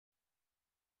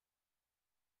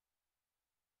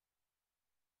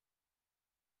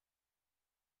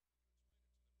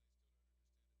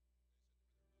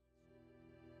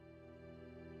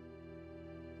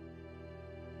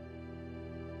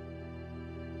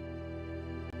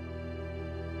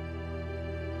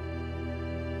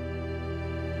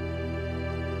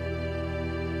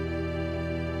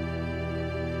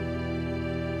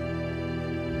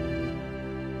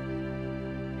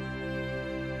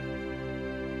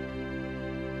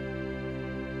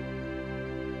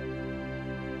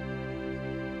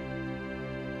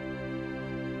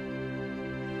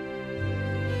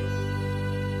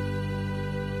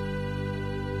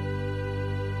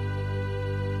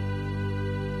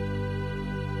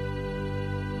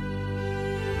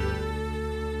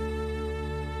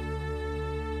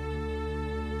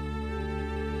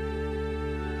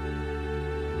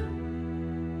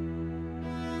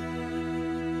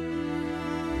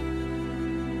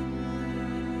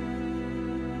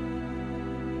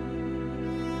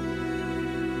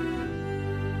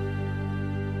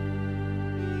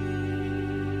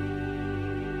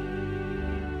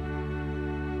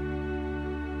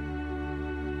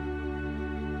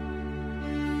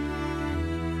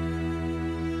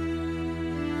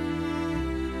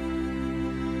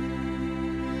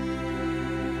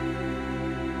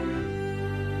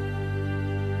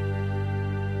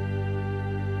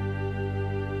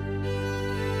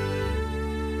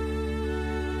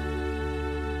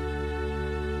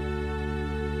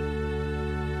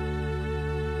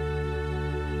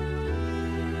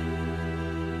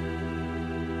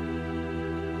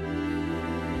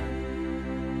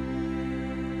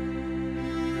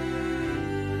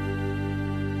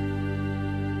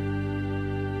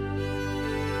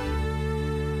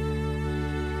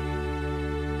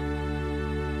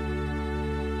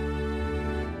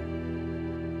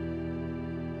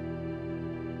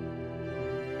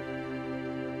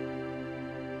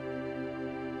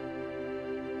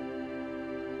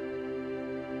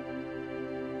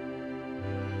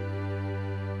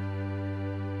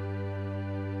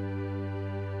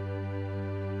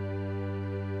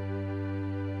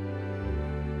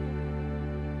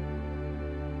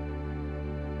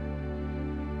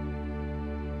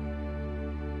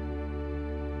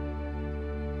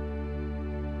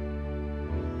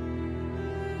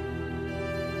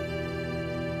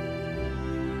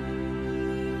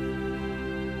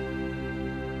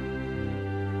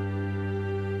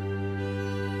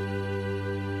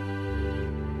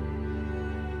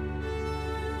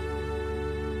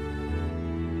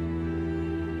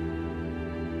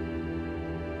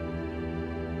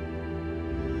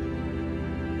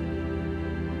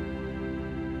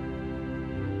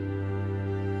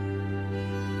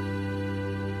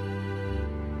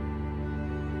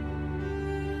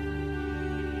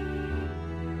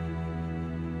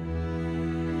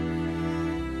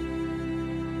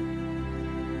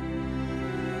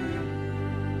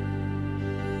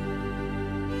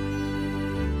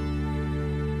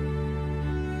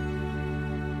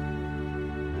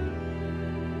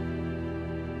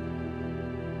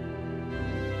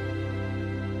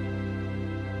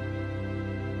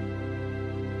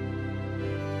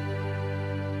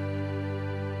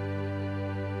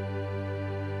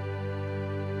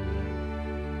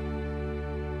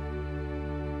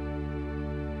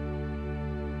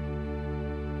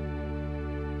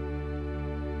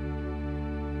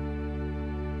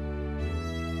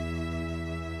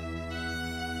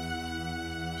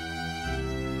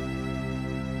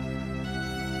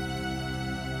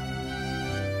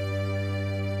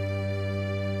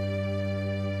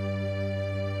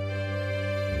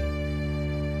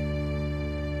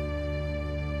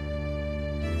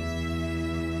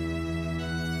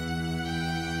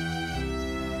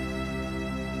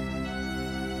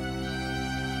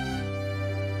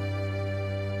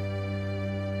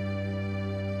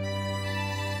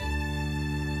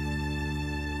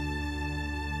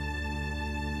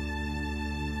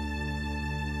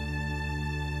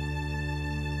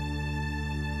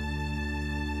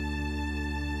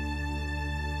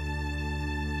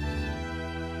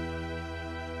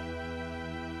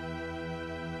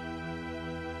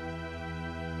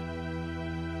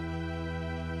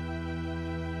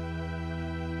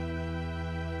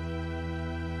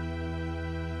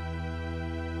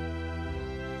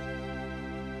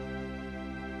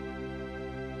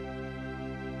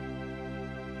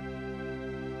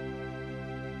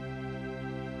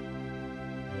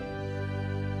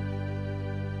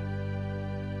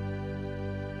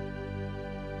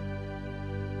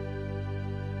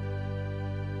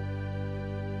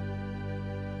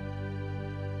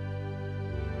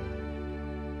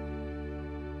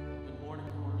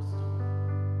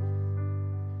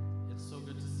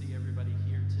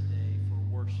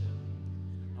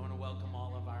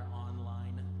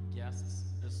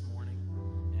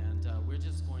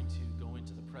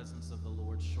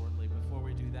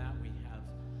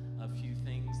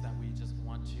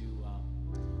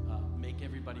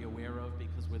everybody aware of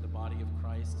because we're the body of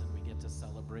Christ and we get to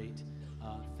celebrate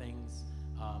things.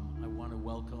 I want to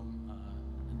welcome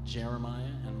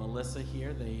Jeremiah and Melissa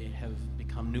here. They have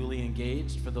become newly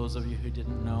engaged. For those of you who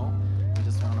didn't know, I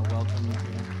just want to welcome you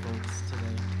folks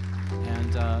today.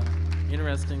 And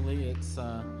interestingly, it's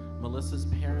Melissa's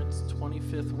parents'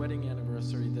 25th wedding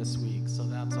anniversary this week, so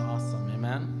that's awesome.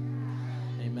 Amen?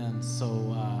 Amen.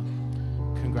 So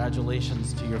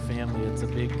congratulations to your family. It's a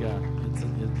big,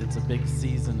 it's a big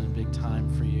season and big time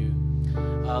for you.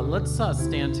 Let's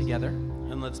stand together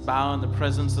and let's bow in the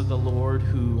presence of the Lord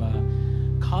who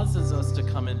causes us to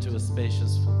come into a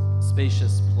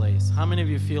spacious place. How many of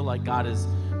you feel like God is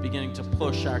beginning to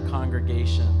push our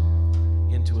congregation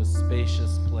into a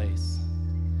spacious place?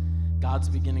 God's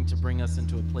beginning to bring us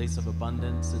into a place of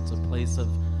abundance. It's a place of,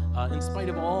 in spite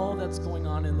of all that's going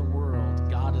on in the world,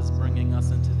 God is bringing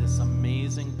us into this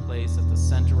amazing place at the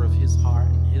center of His heart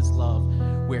and His love,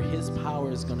 where His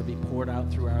power is going to be poured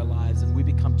out through our lives, and we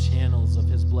become channels of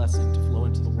His blessing to flow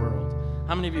into the world.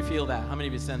 How many of you feel that? How many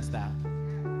of you sense that?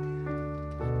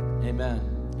 Amen.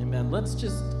 Amen. Let's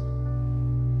just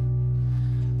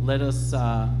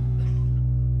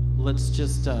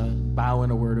bow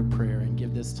in a word of prayer and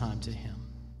give this time to Him.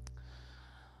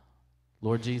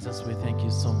 Lord Jesus, we thank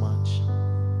you so much.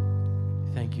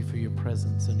 Thank you for your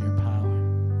presence and your power.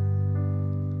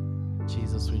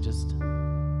 Jesus, we just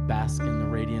bask in the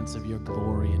radiance of your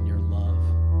glory and your love.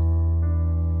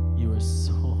 You are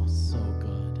so, so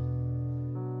good.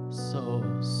 So,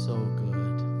 so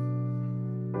good.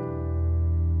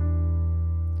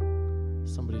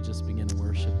 Somebody just begin to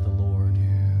worship the Lord.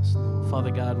 Yes, Lord. Father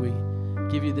God, we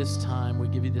give you this time, we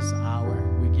give you this hour,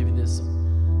 we give you this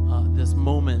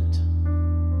moment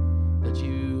that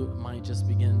you might just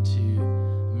begin to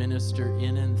minister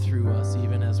in and through us,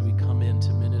 even as we come in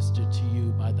to minister to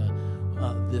you by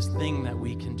this thing that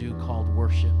we can do called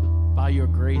worship. By your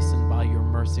grace and by your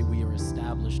mercy, we are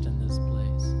established in this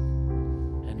place.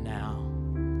 And now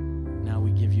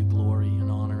we give you glory and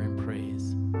honor and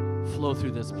praise. Flow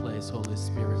through this place, Holy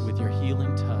Spirit, with your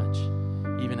healing touch,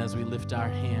 even as we lift our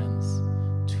hands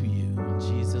to you. In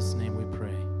Jesus' name we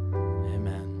pray.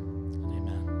 Amen and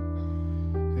amen.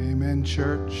 Amen,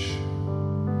 church.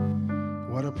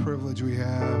 What a privilege we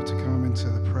have to come into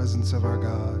the presence of our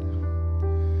God.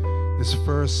 This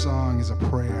first song is a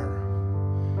prayer.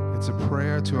 It's a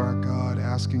prayer to our God,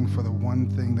 asking for the one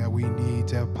thing that we need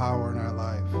to have power in our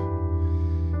life,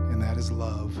 and that is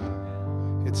love.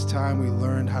 It's time we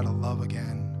learned how to love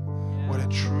again, what it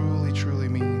truly, truly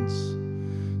means.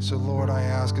 So, Lord, I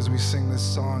ask as we sing this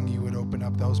song, you would open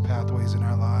up those pathways in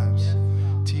our lives.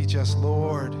 Teach us,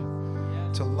 Lord,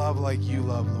 to love like you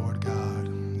love, Lord God.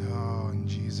 Oh, in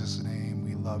Jesus' name,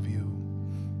 we love you.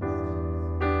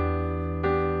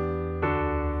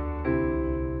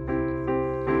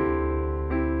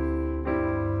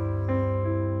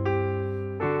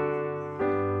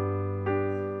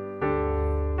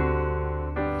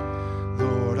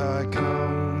 Lord, I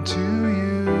come to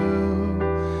you.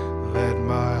 Let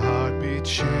my heart be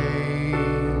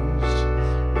changed,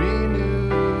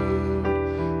 renewed,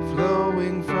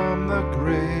 flowing from the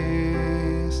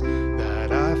grace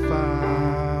that I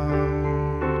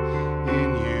found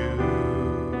in you.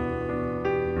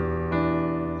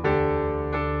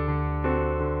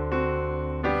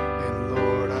 And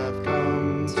Lord, I've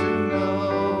come to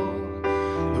know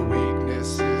the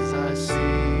weaknesses I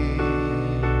see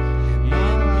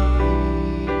in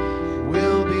me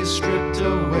will be stripped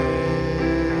away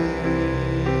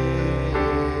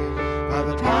by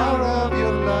the power of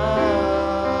your love.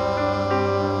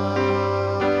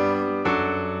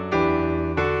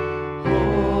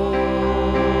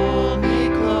 Hold me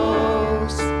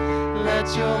close,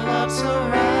 let your love surround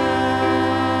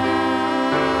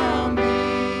me.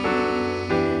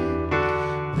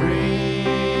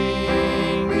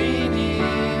 Bring me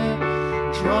near,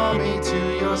 draw me to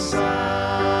your side.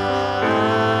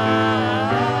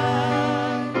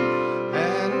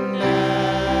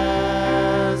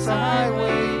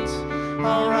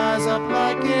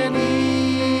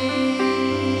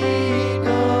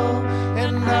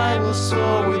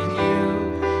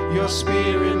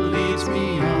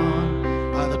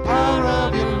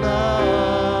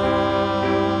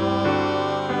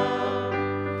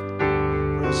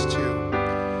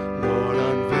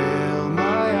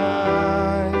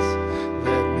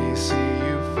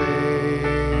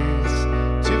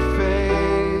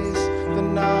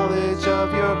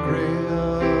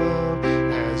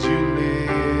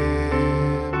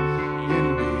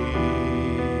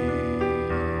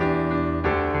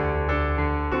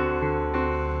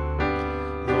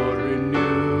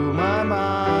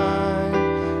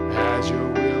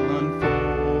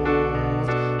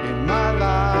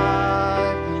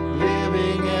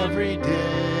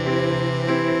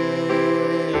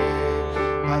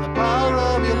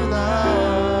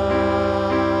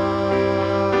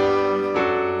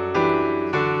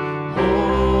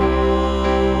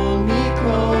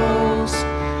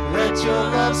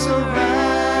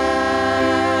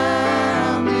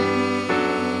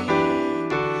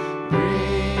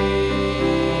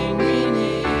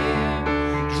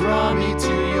 draw me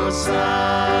to your side.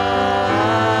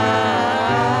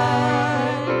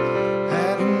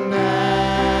 And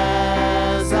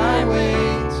as I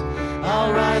wait,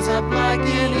 I'll rise up like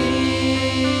an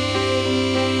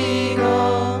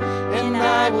eagle, and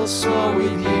I will soar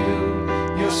with you.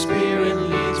 Your spirit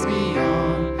leads me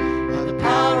on by the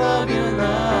power of your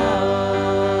love.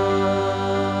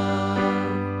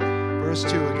 Verse 2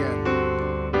 again.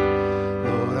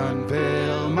 Lord,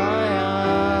 unveil my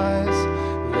eyes,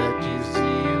 let me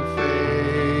see you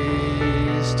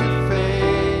face to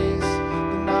face,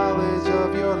 the knowledge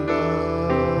of your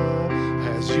love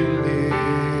as you live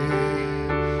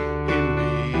in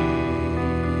me.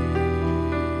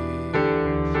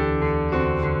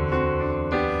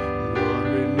 Lord,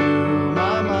 renew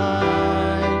my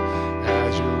mind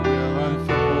as your will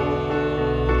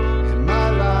unfold in my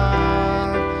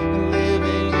life and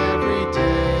living every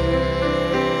day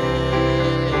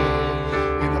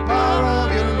in the power of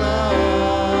your love.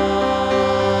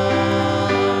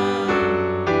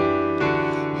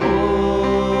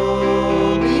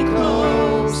 Hold me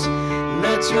close,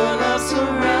 let your love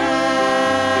surround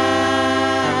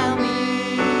me.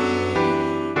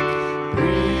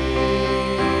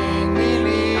 Bring me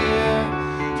near,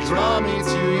 draw me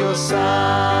to your side.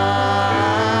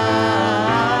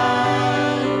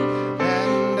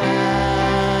 And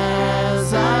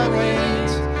as I wait,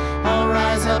 I'll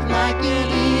rise up like an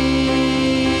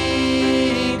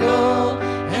eagle,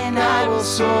 and I will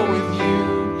soar with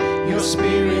you. Your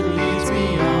spirit leads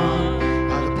me on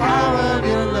by the power of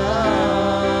your love.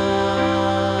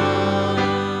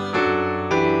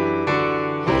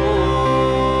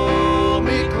 Hold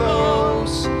me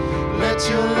close, let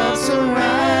your love surround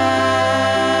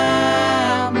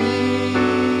me.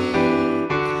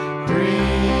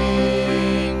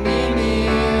 Bring me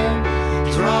near,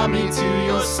 draw me to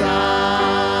your side.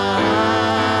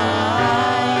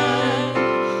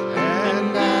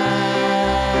 And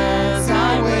as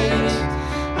I wait,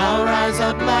 I'll rise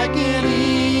up like an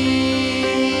eagle,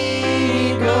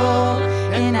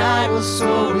 and I will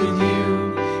soar with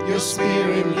you. Your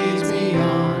spirit leads me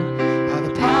on by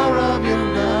the power of your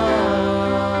love.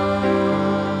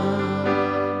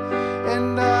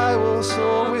 And I will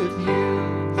soar with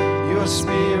you. Your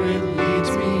spirit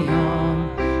leads me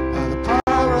on by the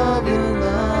power of your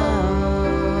love.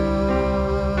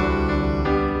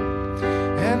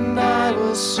 And I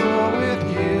will soar with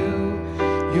you.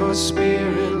 Your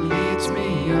spirit leads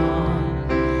me on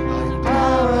by the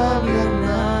power of your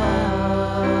love.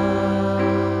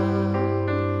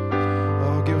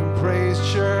 Oh, give him praise,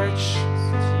 church.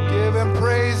 Give him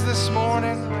praise this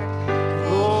morning.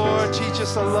 Lord, teach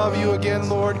us to love you again,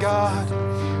 Lord God.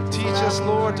 Teach us,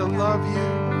 Lord, to love you.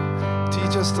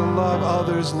 Teach us to love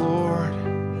others, Lord.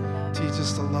 Teach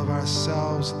us to love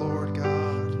ourselves, Lord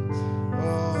God.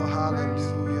 Oh,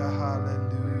 hallelujah,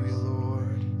 hallelujah,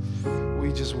 Lord.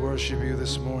 We just worship you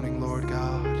this morning, Lord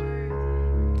God.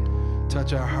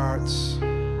 Touch our hearts.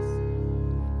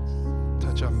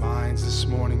 Touch our minds this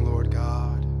morning, Lord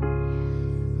God.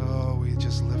 Oh, we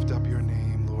just lift up your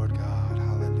name, Lord God.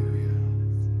 Hallelujah.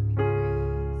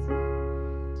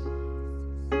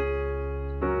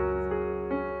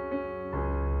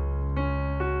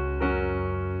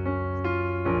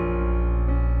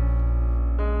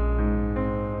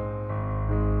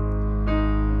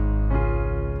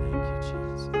 Thank you,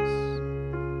 Jesus.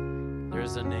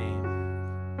 There's a name,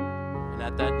 and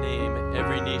at that name,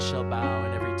 every knee shall bow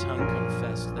and every tongue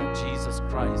confess that Jesus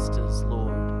Christ is Lord.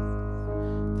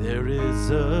 There is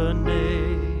a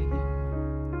name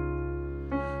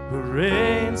who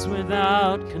reigns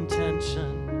without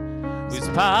contention, whose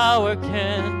power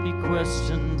can't be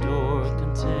questioned or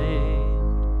contained.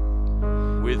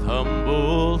 With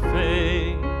humble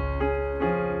faith,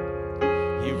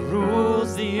 he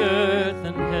rules the earth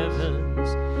and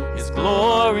heavens. His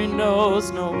glory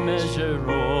knows no measure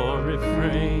or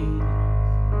refrain,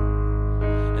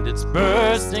 and it's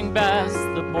bursting past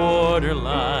the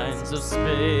borderlines of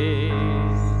space.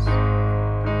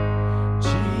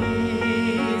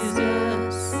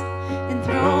 Jesus,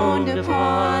 enthroned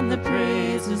upon the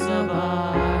praises of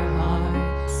our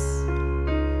hearts,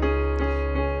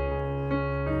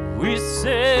 we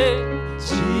say,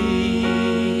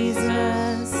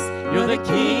 Jesus, you're the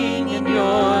King and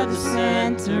you're the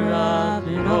center of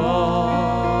it all.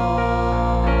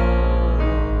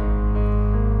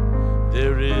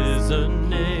 There is a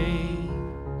name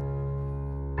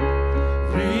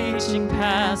reaching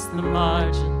past the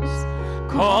margins,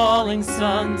 calling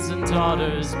sons and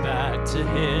daughters back to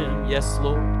him. Yes,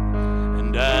 Lord.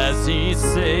 And as he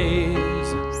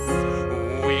saves,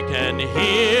 we can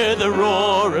hear the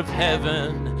roar of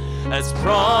heaven as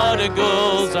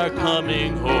prodigals are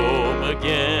coming home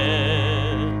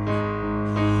again.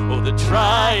 Oh, the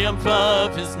triumph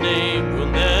of his name will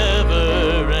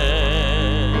never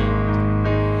end.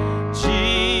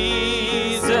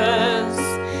 Jesus,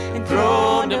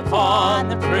 enthroned upon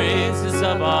the praises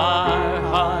of our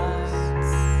hearts.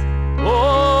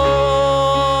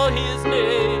 Oh, his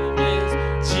name is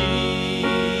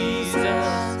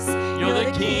Jesus. You're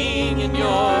the King and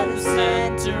you're the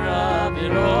center of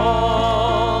it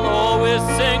all. Oh, we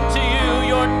sing to you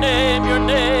your name, your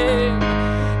name.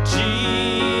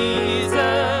 Jesus,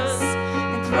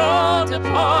 enthroned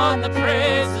upon the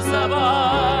praises of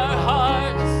our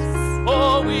hearts.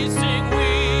 Oh, we sing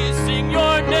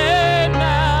your name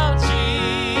now,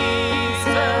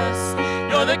 Jesus.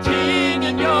 You're the King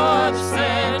and you're the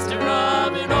center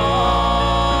of it all.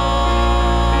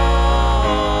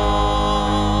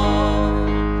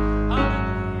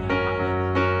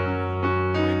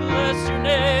 We bless your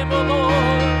name, O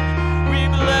Lord. We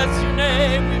bless your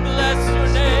name, we bless your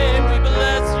name, we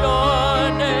bless your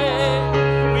name.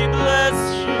 We bless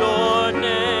your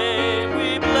name,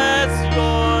 we bless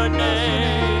your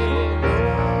name.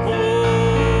 Oh,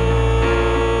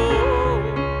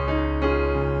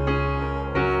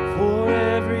 for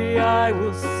every eye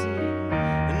will see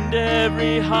and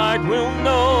every heart will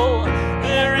know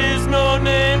there is no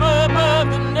name above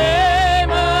the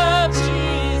name of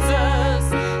Jesus.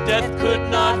 Death could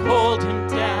not hold him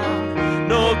down,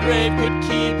 no grave could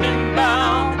keep him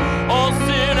bound. All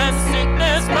sin and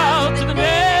sickness bow to the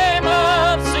name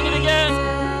of, sing it again.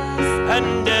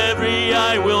 And every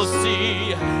eye will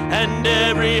see and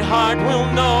every heart will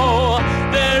know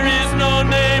there is no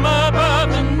name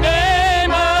above the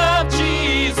name of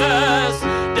Jesus.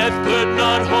 Death could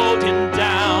not hold him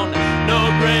down,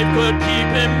 no grave could keep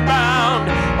him bound.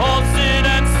 All sin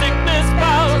and sickness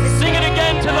bows, sing it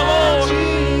again to the Lord.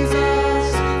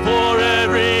 For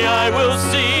every eye will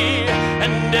see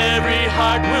and every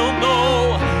heart will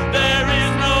know there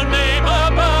is no name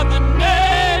above the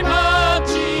name of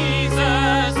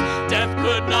Jesus. Death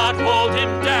could not hold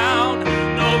him down,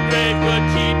 no grave could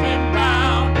keep him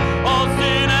bound. All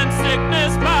sin and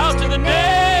sickness bow to the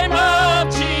name of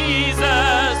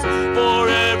Jesus. For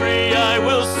every eye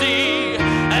will see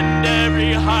and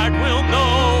every heart will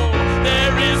know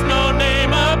there is no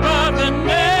name above the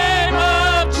name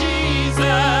of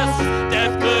Jesus.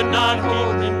 Death could not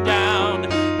hold him down,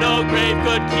 no grave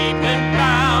could keep him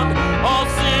bound. All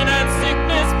sin and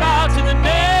sickness bow to the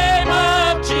name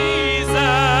of Jesus.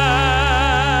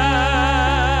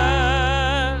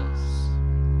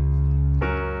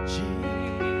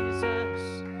 Jesus,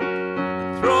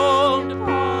 enthroned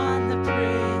upon the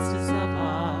praises of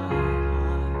our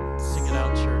hearts. Sing it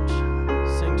out, church.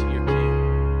 Sing to your King.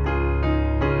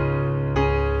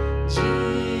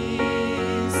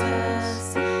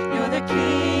 Jesus, you're the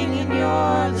King and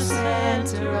you're the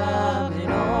center of it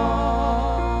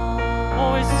all.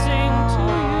 Always sing to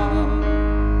you.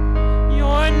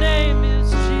 Your name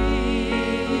is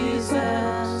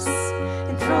Jesus,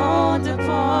 enthroned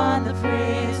upon the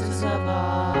praises of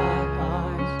our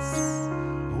hearts.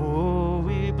 Oh,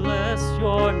 we bless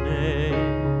your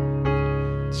name.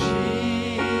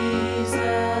 Jesus,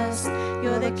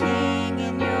 you're the King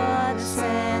and you're the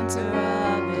center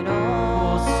of it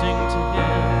all. Oh, sing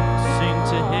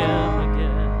to him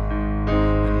again.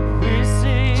 And we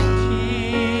sing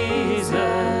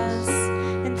Jesus,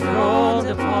 enthroned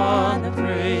upon the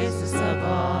praises of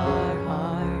our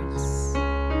hearts.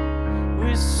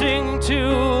 We sing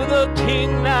to the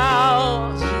King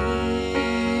now.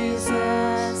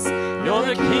 Jesus, you're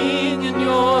the King and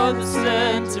you're the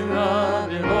center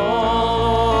of it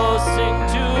all. Sing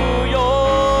to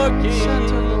your King.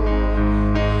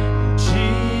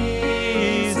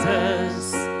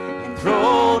 Jesus,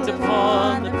 enthroned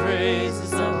upon the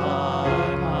praises of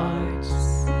our hearts.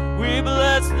 We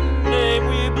bless the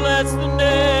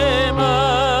name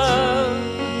of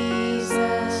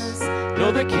Jesus.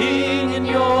 You're the King and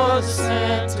you're the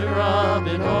center of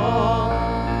it all.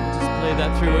 Just play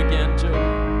that through again,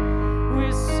 Joe.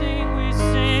 We sing,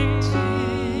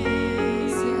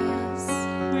 Jesus.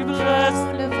 We bless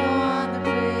upon the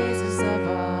praises of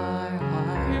our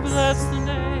hearts. We bless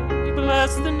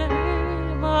the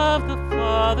name of the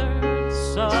Father and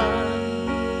Son.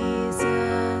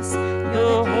 Jesus,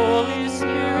 the Holy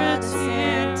Spirit's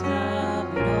here now.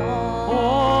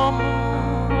 Oh,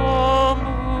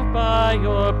 move by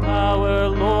your power,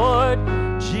 Lord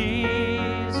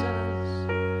Jesus,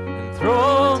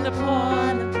 enthroned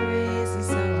upon the praises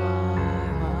of our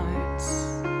hearts.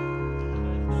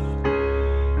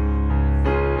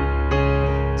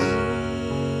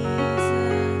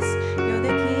 Jesus, you're the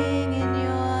King and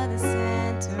you're the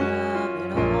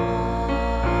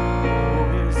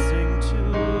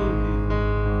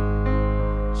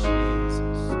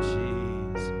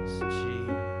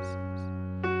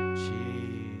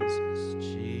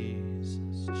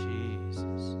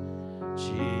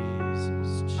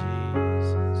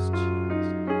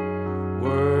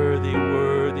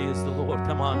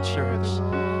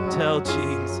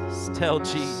Tell Jesus. Tell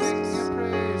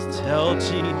Jesus. Tell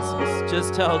Jesus.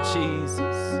 Just tell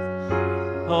Jesus.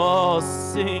 Oh,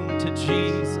 sing to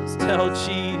Jesus. Tell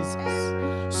Jesus.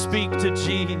 Speak to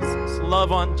Jesus.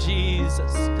 Love on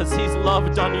Jesus, because he's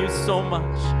loved on you so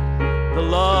much. The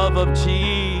love of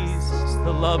Jesus.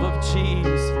 The love of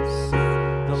Jesus.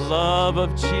 The love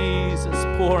of Jesus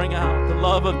pouring out. The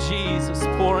love of Jesus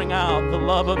pouring out. The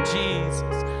love of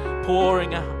Jesus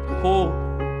pouring out. Holy,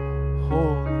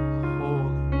 holy,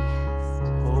 holy,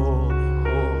 holy, holy,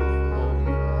 holy.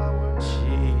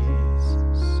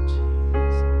 Jesus,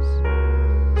 Jesus,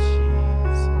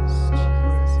 Jesus, Jesus.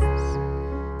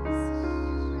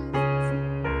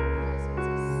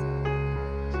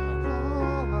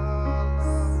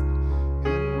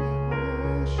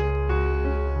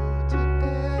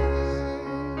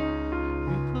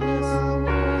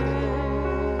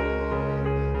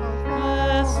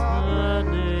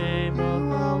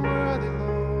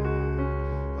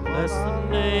 Bless the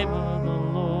name of the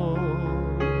Lord.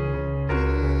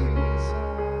 Jesus,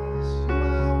 you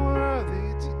are worthy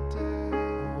today.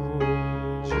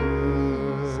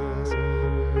 Jesus,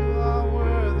 you are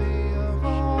worthy of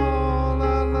all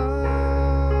our love.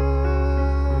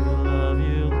 We love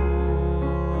you,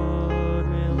 Lord.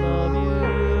 We love you,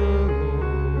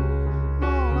 Lord.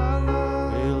 All our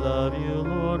love. We love you,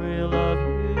 Lord. We love you,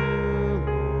 Lord.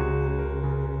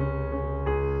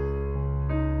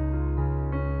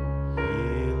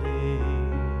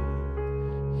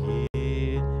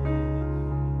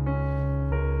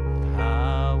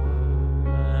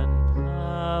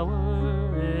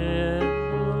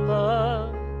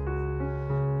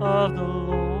 Of the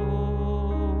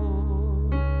Lord,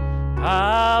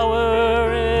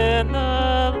 power in the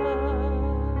love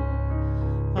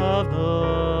of the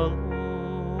Lord.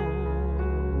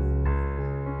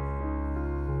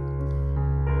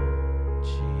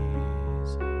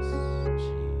 Jesus,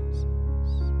 Jesus.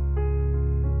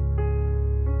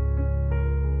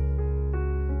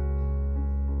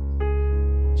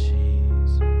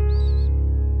 Jesus.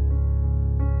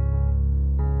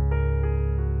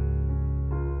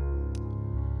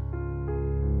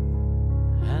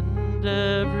 And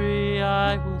every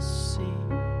eye will see,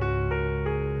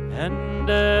 and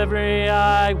every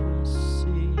eye will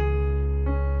see,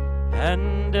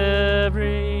 and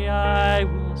every eye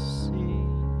will see,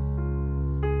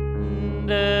 and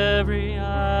every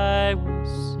eye will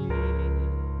see.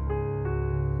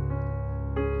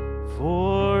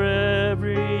 For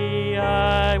every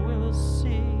eye will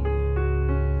see,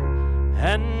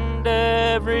 and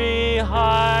every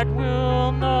heart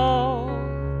will know.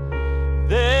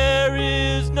 There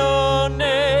is no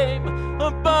name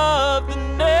above the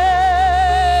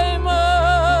name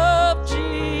of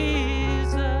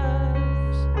Jesus.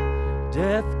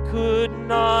 Death could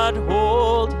not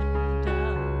hold him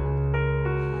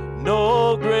down.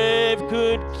 No grave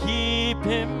could keep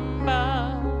him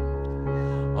bound.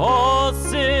 All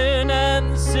sin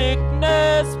and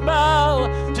sickness bow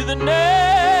to the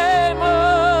name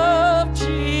of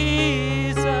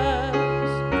Jesus.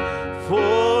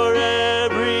 For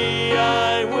every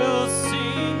eye will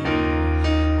see,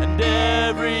 and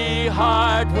every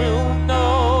heart will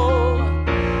know.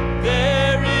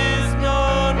 There is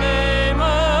no name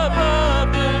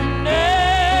above the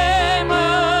name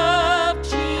of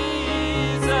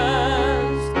Jesus.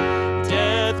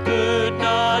 Death could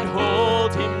not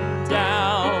hold him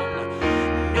down.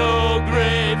 No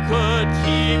grave could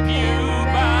keep you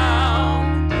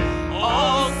bound.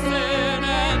 All sin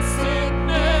and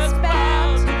sickness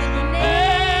bow to the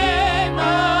name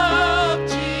of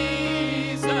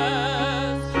Jesus.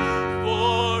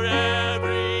 For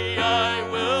every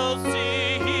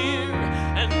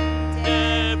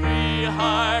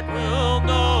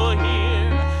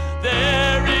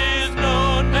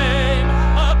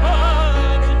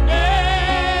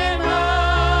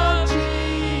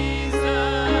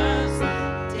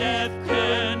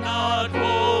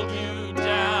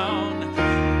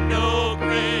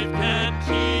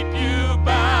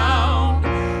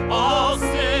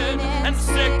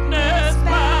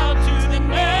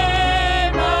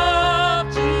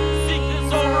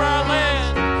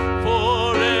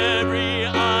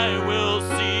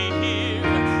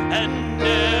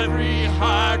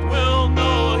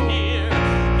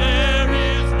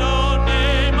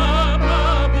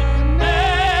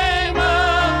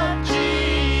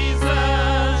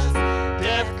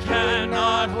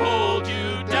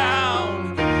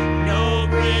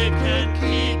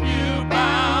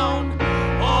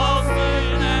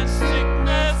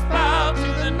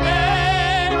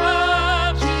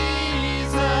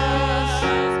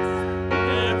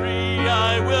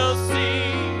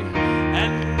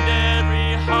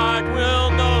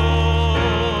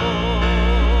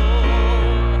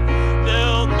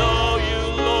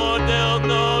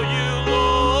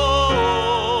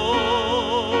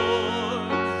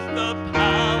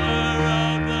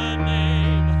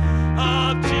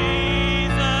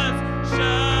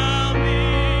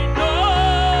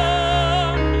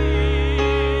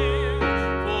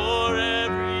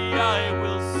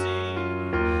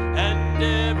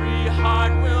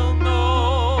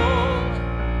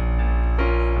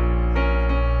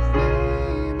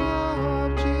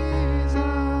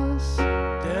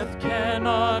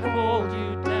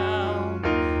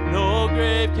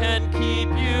grave can keep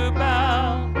you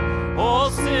bound. All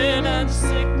sin and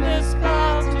sickness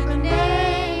bow to the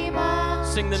name of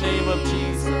Sing the name of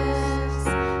Jesus.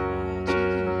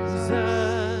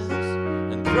 Jesus,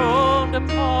 enthroned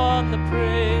upon the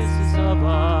praises of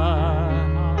our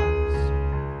hearts.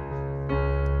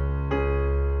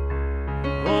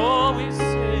 Oh, we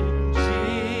sing,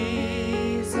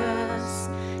 Jesus,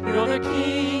 you're the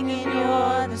King and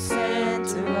you're the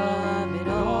center of it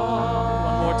all.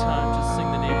 One more time, just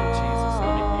sing the name of Jesus.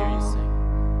 Let me hear you sing.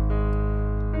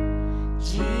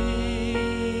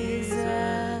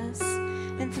 Jesus,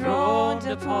 enthroned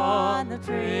upon the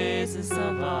praises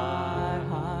of our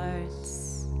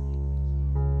hearts.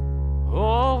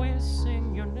 Oh, we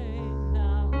sing your name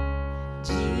now.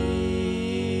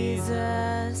 Jesus,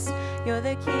 you're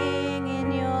the King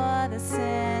and you're the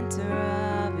center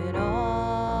of it all.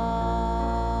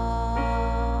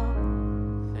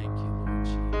 Thank you, Lord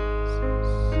Jesus.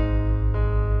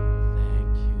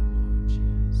 Thank you, Lord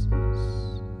Jesus.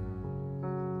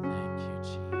 Thank you,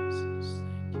 Jesus.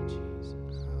 Thank you,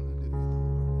 Jesus.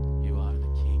 You are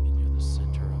the King and you're the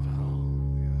center of it all.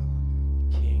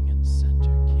 King and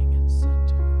center, King and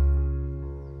center.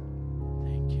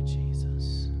 Thank you,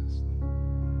 Jesus.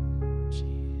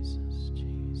 Jesus,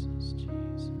 Jesus,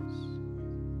 Jesus.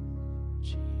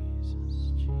 Jesus,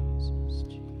 Jesus,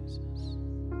 Jesus.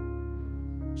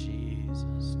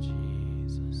 Jesus,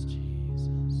 Jesus,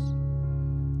 Jesus.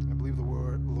 I believe the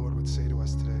Lord would say to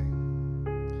us today,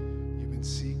 you've been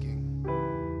seeking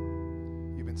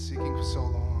for so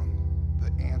long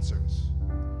the answers.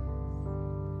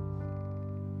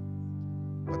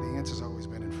 But the answer's always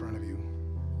been in front of you.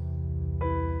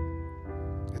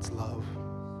 It's love.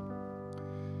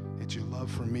 It's your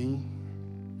love for me.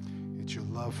 It's your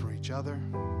love for each other.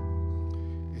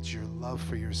 It's your love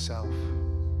for yourself.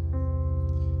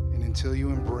 And until you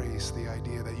embrace the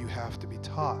idea that you have to be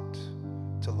taught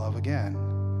to love again,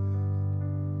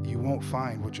 you won't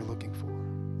find what you're looking for.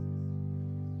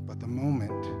 But the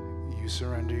moment you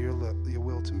surrender your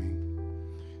will to me,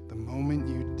 the moment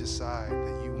you decide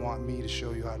that you want me to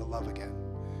show you how to love again,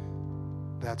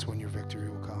 that's when your victory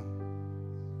will come.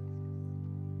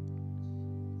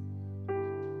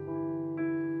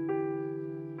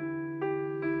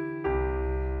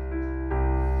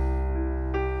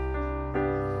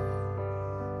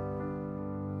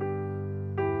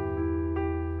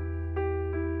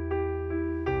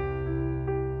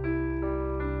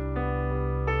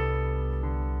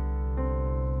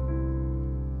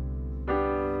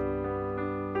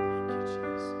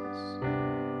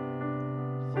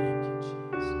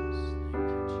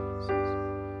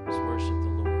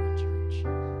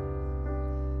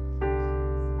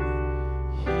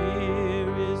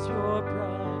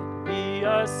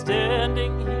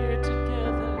 Standing here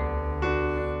together,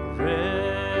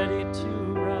 ready to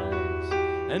rise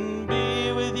and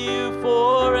be with you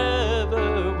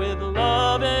forever. With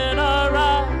love in our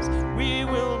eyes, we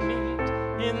will meet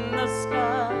in the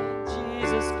sky.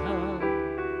 Jesus, come,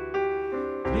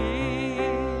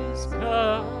 please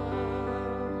come.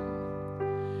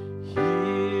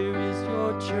 Here is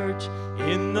your church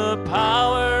in the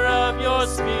power of your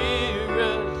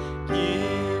Spirit.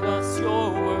 Give us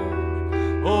your word.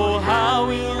 Oh, how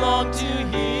we long to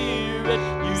hear it.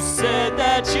 You said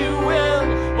that you will.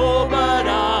 Oh, but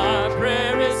our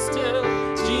prayer is still,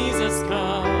 Jesus,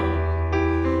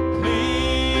 come.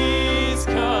 Please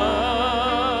come.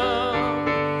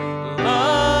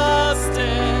 Love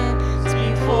stands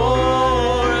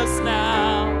before us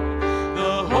now.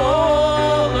 The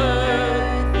whole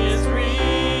earth is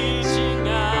reaching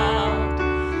out,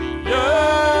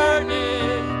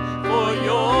 yearning for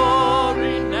your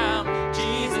renown.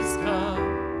 Jesus, come,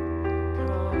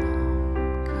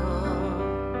 come.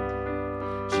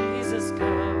 Jesus,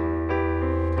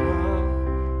 come,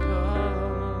 come.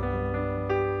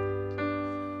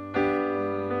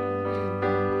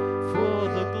 For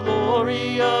the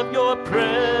glory of your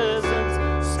presence,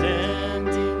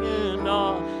 standing in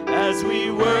awe, as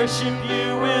we worship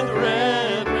you with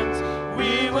reverence,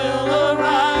 we will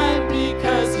arrive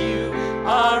because you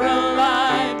are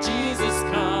alive. Jesus,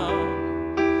 come.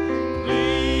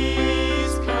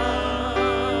 Please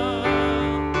come.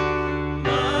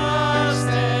 Love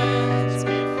stands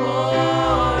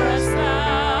before us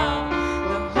now.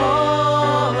 The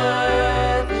whole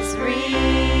earth is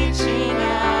reaching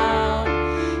out,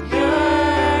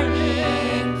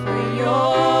 yearning for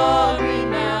your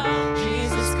renown.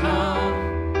 Jesus, come,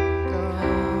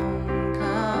 come.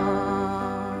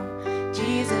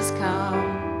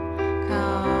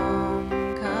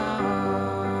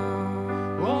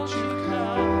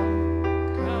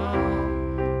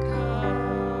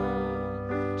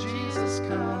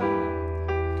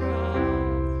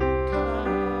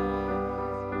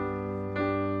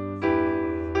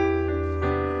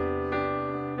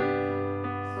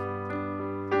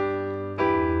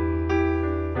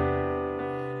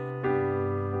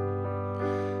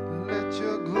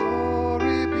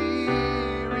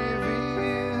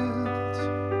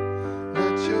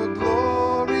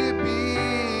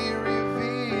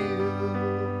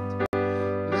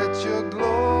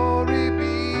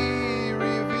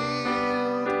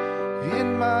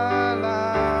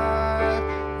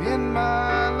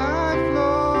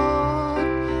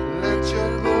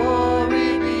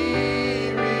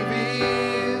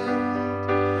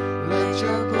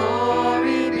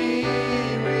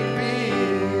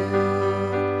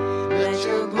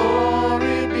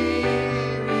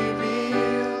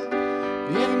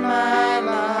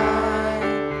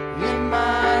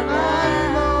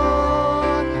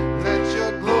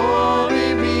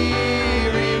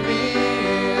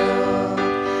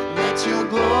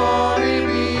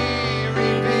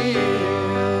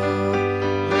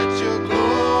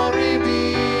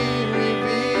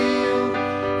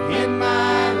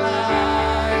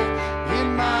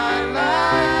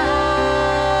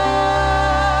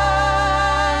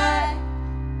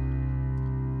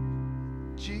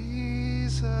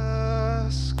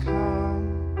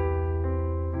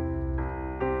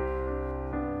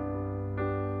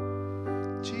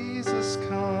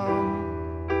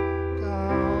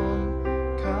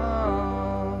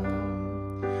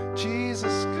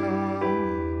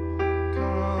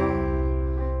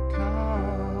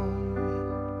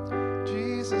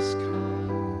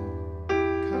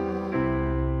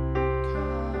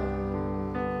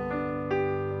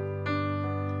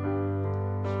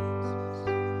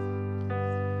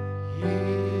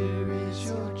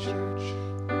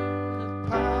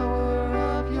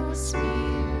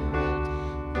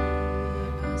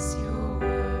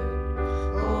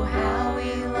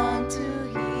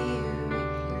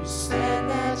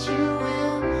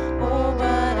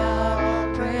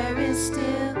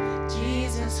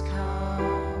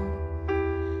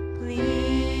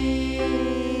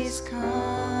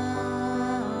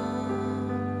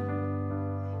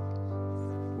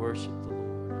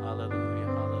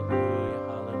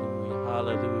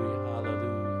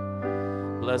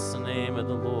 Bless the name of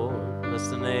the Lord. Bless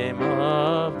the name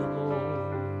of the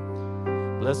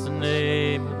Lord. Bless the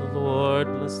name of the Lord.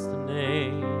 Bless the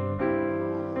name.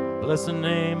 Bless the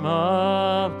name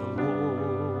of the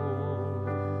Lord.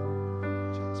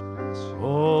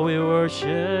 Oh, we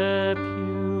worship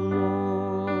you,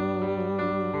 Lord.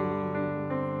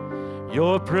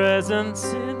 Your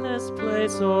presence in this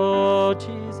place, oh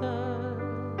Jesus.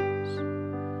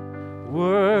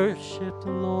 Worship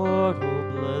the Lord,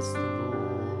 oh bless the Lord.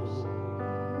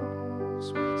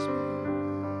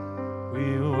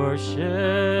 We worship,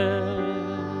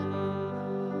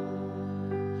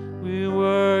 we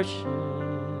worship,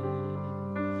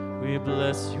 we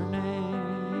bless your name.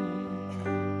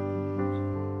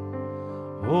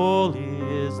 Holy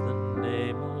is the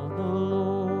name of the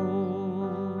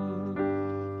Lord.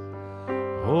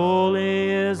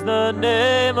 Holy is the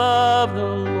name of the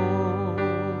Lord.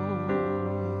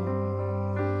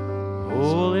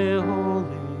 Holy, holy,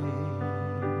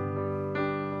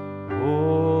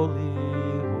 holy,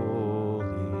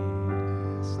 holy,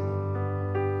 yes, Lord.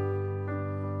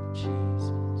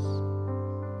 Jesus.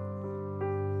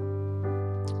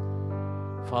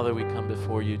 Father, we come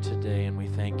before you today and we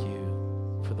thank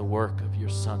you for the work of your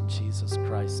Son, Jesus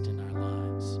Christ, in our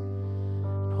lives.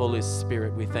 And Holy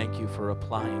Spirit, we thank you for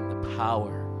applying the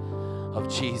power of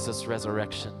Jesus'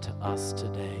 resurrection to us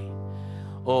today.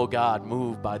 Oh God,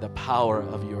 move by the power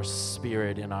of your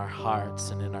Spirit in our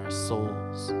hearts and in our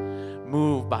souls.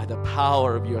 Move by the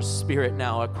power of your Spirit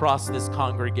now across this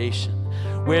congregation.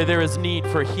 Where there is need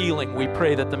for healing, we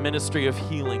pray that the ministry of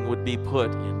healing would be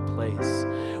put in place.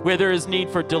 Where there is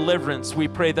need for deliverance, we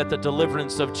pray that the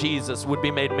deliverance of Jesus would be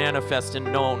made manifest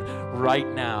and known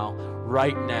right now,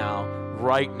 right now,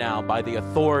 right now. By the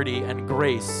authority and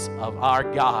grace of our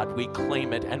God, we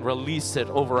claim it and release it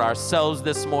over ourselves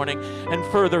this morning and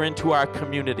further into our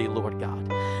community, Lord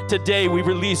God. Today we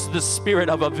release the spirit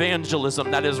of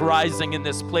evangelism that is rising in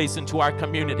this place into our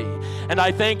community. And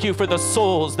I thank you for the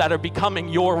souls that are becoming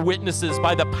your witnesses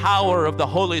by the power of the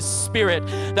Holy Spirit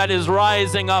that is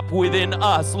rising up within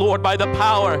us. Lord, by the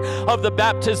power of the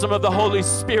baptism of the Holy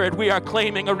Spirit, we are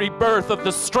claiming a rebirth of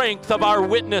the strength of our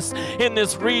witness in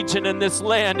this region, in this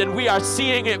land, and we are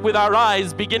seeing it with our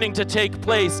eyes beginning to take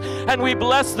place. And we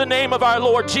bless the name of our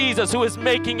Lord Jesus, who is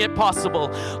making it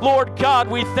possible. Lord God,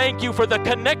 we thank you for the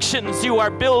connections you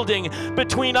are building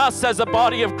between us as a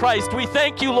body of Christ. We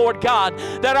thank you, Lord God,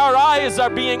 that our eyes are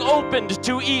being opened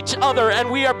to each other and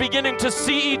we are beginning to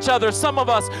see each other, some of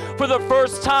us for the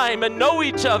first time, and know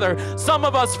each other, some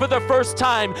of us for the first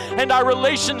time, and our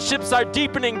relationships are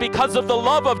deepening because of the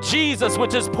love of Jesus,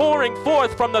 which is pouring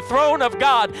forth from the throne of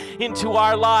God into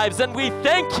our lives. And we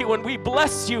thank you and we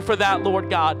bless you for that, Lord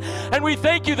God. And we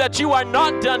thank you that you are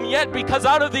not done yet, because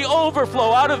out of the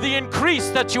overflow, out of the increase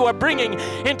that you are bringing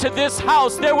into this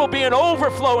house, there will be an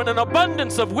overflow and an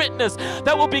abundance of witness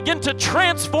that will begin to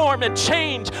transform and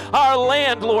change our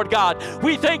land, Lord God.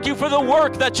 We thank you for the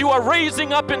work that you are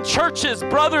raising up in churches,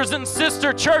 brothers and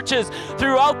sister churches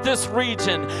throughout this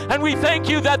region. And we thank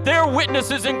you that their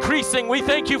witness is increasing. We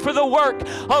thank you for the work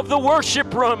of the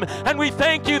worship room. And we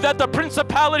thank you that the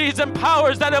principalities and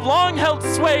powers that have long held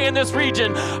sway in this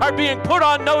region are being put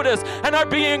on notice and are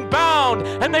being bound,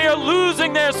 and they are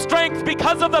losing their strength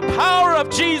because of the power of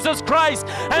Jesus Christ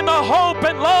and the hope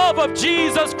and love of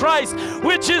Jesus Christ,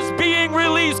 which is being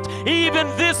released even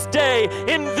this day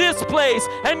in this place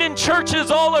and in churches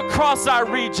all across our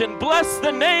region. Bless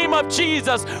the name of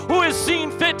Jesus, who has seen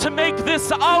fit to make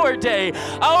this our day,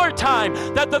 our time,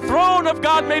 that the throne of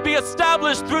God may be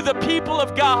established through the people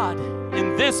of God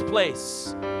in this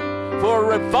place, for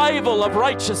a revival of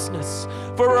righteousness,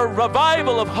 for a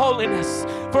revival of holiness,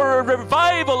 for a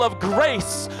revival of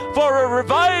grace, for a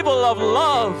revival of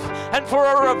love, and for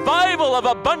a revival of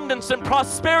abundance and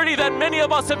prosperity that many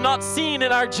of us have not seen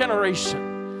in our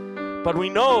generation. But we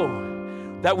know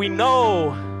that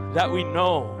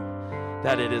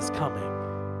it is coming.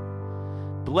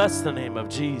 Bless the name of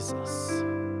Jesus.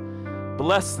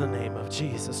 Bless the name of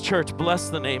Jesus. Church, bless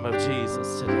the name of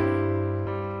Jesus today.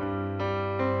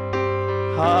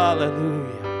 Hallelujah.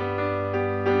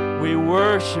 We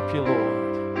worship you, Lord.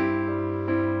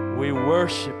 We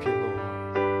worship you, Lord.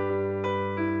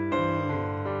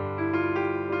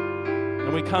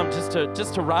 And we come just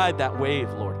to ride that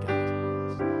wave, Lord God.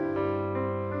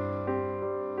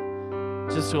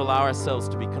 Just to allow ourselves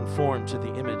to be conformed to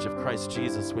the image of Christ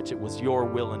Jesus, which it was your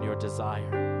will and your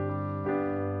desire.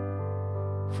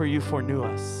 For you foreknew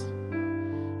us,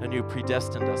 and you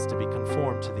predestined us to be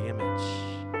conformed to the image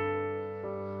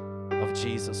of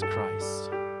Jesus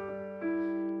Christ.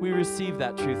 We receive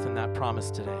that truth and that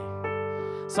promise today.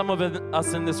 Some of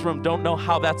us in this room don't know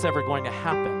how that's ever going to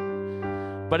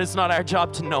happen. But it's not our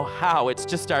job to know how. It's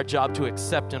just our job to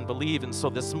accept and believe. And so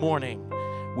this morning,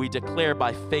 we declare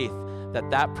by faith that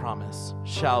that promise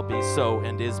shall be so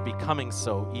and is becoming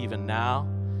so even now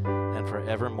and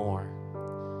forevermore.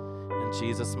 In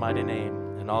Jesus' mighty name,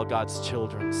 and all God's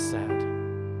children said,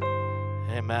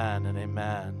 amen and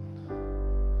amen.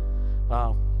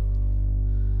 Wow.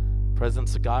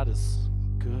 Presence of God is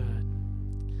good.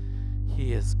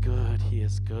 He is good. He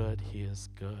is good. He is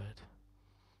good.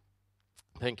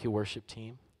 Thank you, worship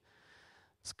team.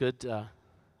 It's good. And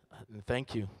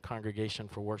thank you, congregation,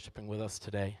 for worshiping with us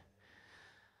today.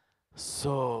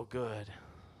 So good.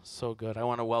 So good. I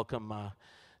want to welcome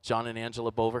John and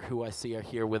Angela Bover, who I see are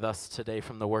here with us today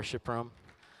from the worship room.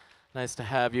 Nice to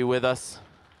have you with us,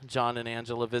 John and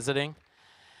Angela, visiting.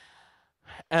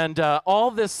 And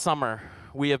all this summer,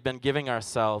 we have been giving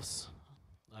ourselves,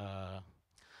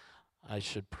 I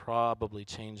should probably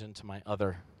change into my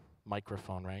other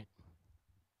microphone, right?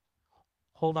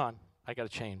 Hold on, I got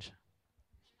to change.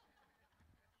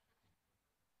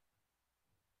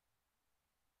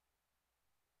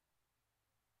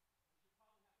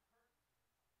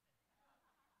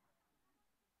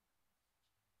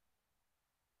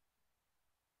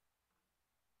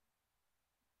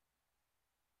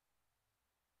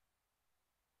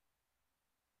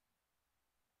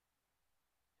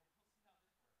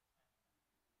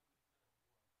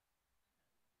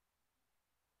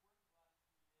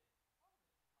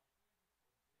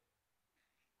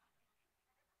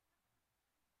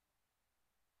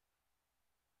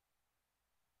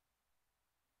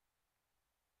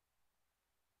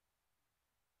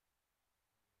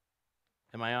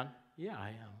 Am I on? Yeah, I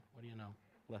am. What do you know?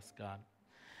 Bless God.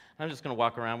 I'm just going to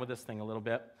walk around with this thing a little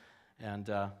bit. And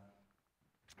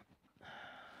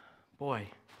boy,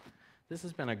 this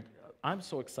has been I'm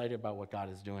so excited about what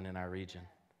God is doing in our region.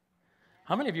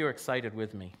 How many of you are excited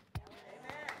with me?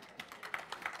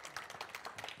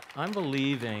 I'm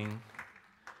believing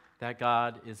that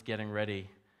God is getting ready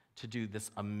to do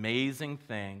this amazing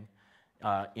thing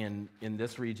in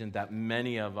this region that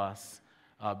many of us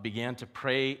began to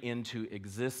pray into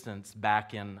existence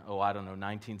back in,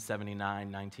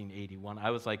 1979, 1981.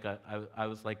 I was like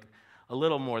a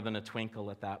little more than a twinkle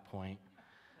at that point.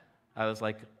 I was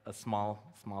like a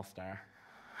small star.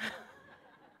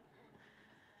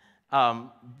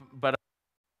 But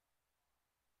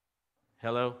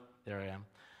hello, there I am.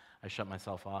 I shut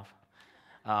myself off.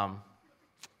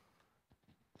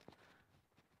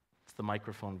 It's the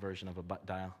microphone version of a butt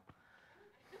dial.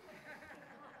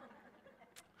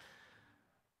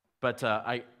 But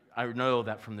I know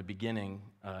that from the beginning,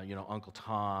 Uncle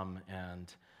Tom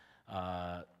and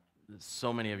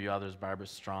so many of you others, Barbara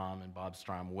Strom and Bob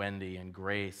Strom, Wendy and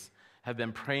Grace, have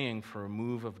been praying for a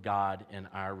move of God in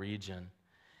our region,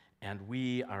 and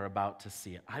we are about to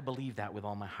see it. I believe that with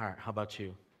all my heart. How about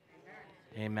you?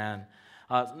 Amen.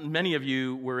 Many of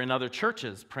you were in other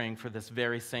churches praying for this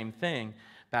very same thing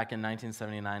back in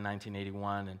 1979,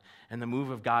 1981, and the move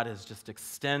of God has just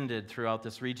extended throughout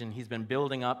this region. He's been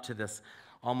building up to this,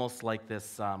 almost like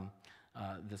this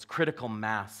critical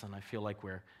mass, and I feel like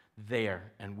we're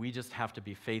there, and we just have to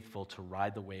be faithful to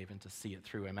ride the wave and to see it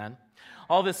through, amen?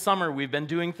 All this summer, we've been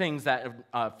doing things that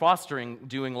fostering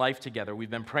doing life together. We've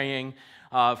been praying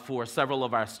for several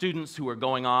of our students who are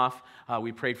going off.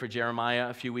 We prayed for Jeremiah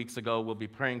a few weeks ago. We'll be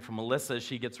praying for Melissa as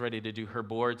she gets ready to do her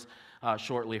boards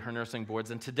shortly, her nursing boards.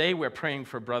 And today, we're praying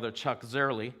for Brother Chuck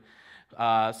Zerley.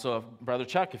 So, Brother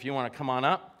Chuck, if you want to come on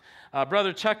up.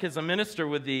 Brother Chuck is a minister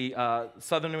with the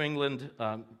Southern New England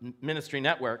Ministry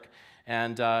Network.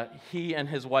 And he and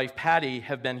his wife, Patty,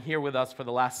 have been here with us for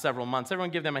the last several months.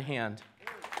 Everyone give them a hand.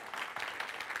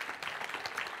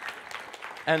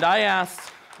 And I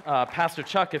asked Pastor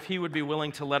Chuck if he would be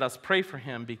willing to let us pray for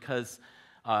him because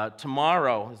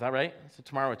tomorrow, is that right? Is it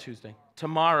tomorrow or Tuesday?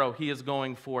 Tomorrow he is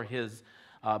going for his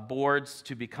boards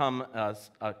to become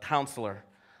a counselor,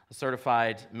 a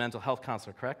certified mental health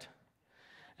counselor, correct?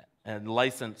 And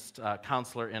licensed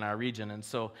counselor in our region. And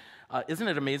so isn't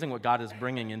it amazing what God is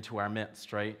bringing into our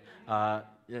midst, right?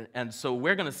 And so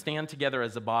we're going to stand together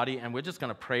as a body, and we're just going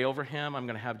to pray over him. I'm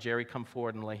going to have Jerry come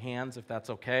forward and lay hands, if that's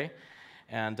okay.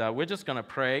 And we're just going to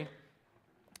pray.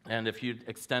 And if you'd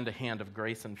extend a hand of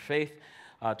grace and faith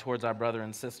towards our brother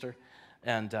and sister.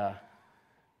 And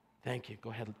thank you. Go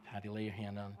ahead, Patty, lay your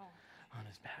hand on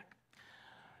his back.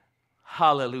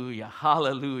 Hallelujah,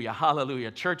 hallelujah,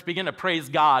 hallelujah. Church, begin to praise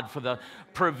God for the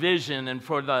provision and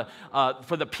for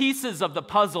the pieces of the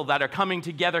puzzle that are coming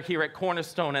together here at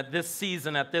Cornerstone at this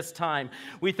season, at this time.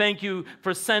 We thank you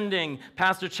for sending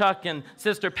Pastor Chuck and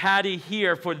Sister Patty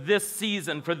here for this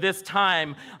season, for this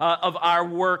time of our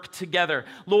work together.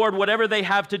 Lord, whatever they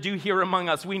have to do here among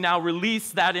us, we now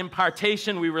release that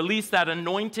impartation. We release that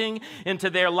anointing into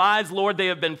their lives. Lord, they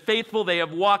have been faithful. They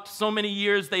have walked so many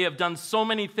years. They have done so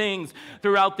many things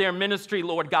throughout their ministry,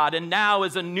 Lord God. And now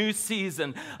is a new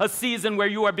season, a season where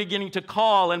you are beginning to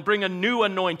call and bring a new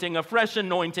anointing, a fresh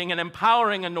anointing, an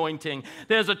empowering anointing.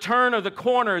 There's a turn of the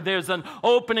corner. There's an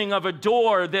opening of a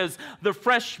door. There's the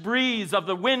fresh breeze of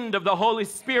the wind of the Holy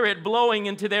Spirit blowing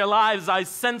into their lives. I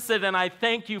sense it and I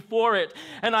thank you for it.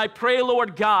 And I pray,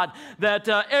 Lord God, that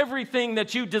everything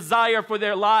that you desire for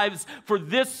their lives for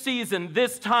this season,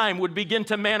 this time, would begin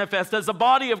to manifest. As a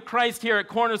body of Christ here at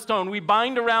Cornerstone, we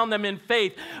bind around them in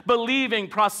faith, believing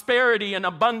prosperity and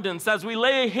abundance. As we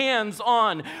lay hands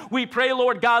on, we pray,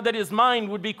 Lord God, that his mind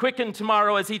would be quickened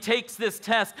tomorrow as he takes this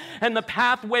test, and the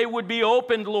pathway would be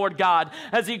opened, Lord God,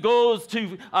 as he goes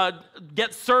to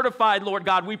get certified, Lord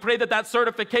God. We pray that that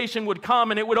certification would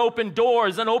come and it would open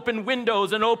doors and open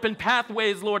windows and open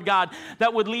pathways, Lord God,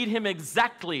 that would lead him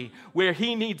exactly where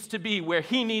he needs to be, where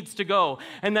he needs to go,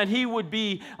 and that he would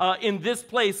be in this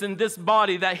place, in this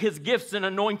body, that his gifts and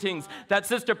anointings, that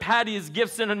Sister Patty's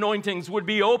gifts and anointings would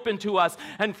be open to us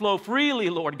and flow freely,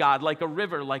 Lord God, like a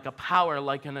river, like a power,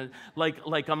 like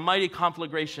a mighty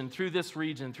conflagration through this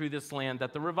region, through this land,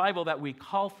 that the revival that we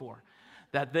call for,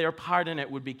 that their part in it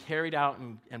would be carried out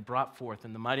and brought forth.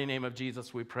 In the mighty name of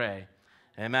Jesus we pray.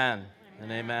 Amen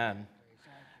and amen.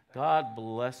 God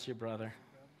bless you, brother.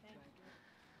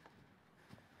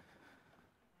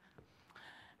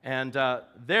 And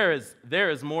there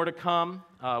is more to come.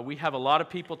 We have a lot of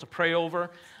people to pray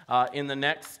over in the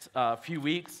next few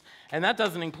weeks. And that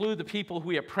doesn't include the people who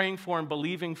we are praying for and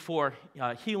believing for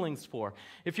healings for.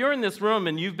 If you're in this room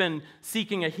and you've been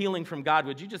seeking a healing from God,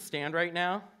 would you just stand right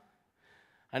now?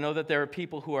 I know that there are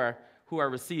people who are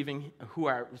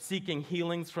seeking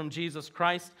healings from Jesus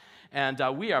Christ. And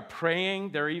we are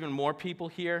praying. There are even more people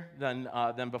here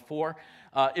than before.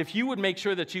 If you would make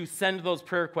sure that you send those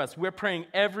prayer requests, we're praying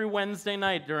every Wednesday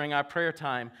night during our prayer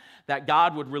time that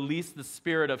God would release the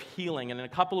spirit of healing. And in a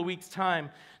couple of weeks' time,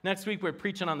 next week we're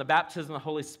preaching on the baptism of the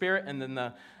Holy Spirit, and then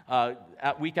the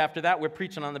week after that we're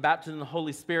preaching on the baptism of the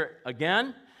Holy Spirit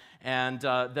again. And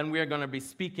then we are going to be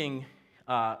speaking,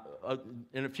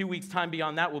 in a few weeks' time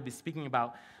beyond that, we'll be speaking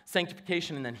about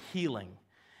sanctification and then healing.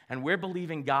 And we're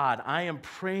believing God. I am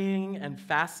praying and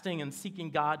fasting and seeking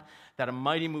God that a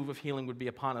mighty move of healing would be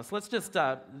upon us. Let's just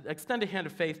extend a hand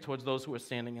of faith towards those who are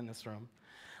standing in this room.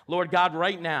 Lord God,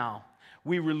 right now,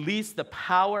 we release the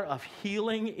power of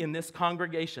healing in this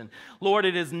congregation. Lord,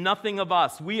 it is nothing of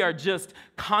us. We are just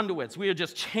conduits. We are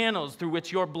just channels through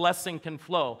which your blessing can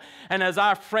flow. And as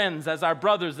our friends, as our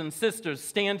brothers and sisters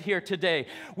stand here today,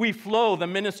 we flow the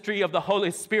ministry of the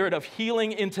Holy Spirit of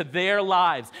healing into their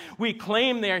lives. We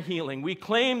claim their healing. We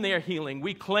claim their healing.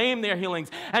 We claim their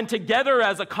healings. And together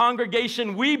as a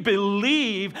congregation, we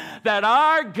believe that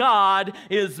our God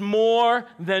is more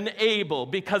than able,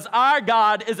 because our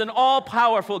God is an all-powerful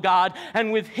God,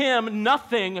 and with him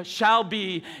nothing shall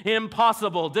be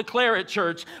impossible. Declare it,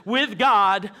 church. With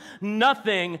God,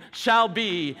 nothing shall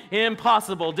be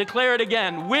impossible. Declare it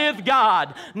again. With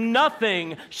God,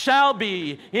 nothing shall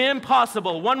be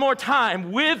impossible. One more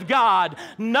time. With God,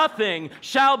 nothing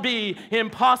shall be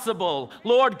impossible.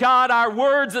 Lord God, our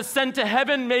words ascend to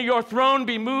heaven. May your throne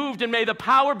be moved, and may the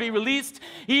power be released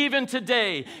even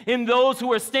today in those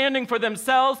who are standing for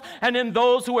themselves and in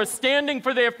those who are standing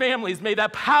for their families. May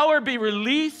that power be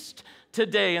released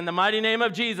today. In the mighty name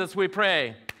of Jesus we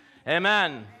pray.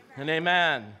 Amen and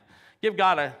amen. Give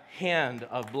God a hand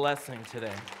of blessing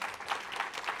today.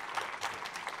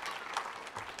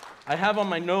 I have on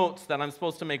my notes that I'm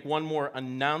supposed to make one more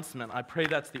announcement. I pray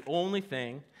that's the only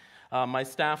thing. My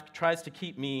staff tries to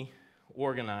keep me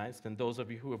organized, and those of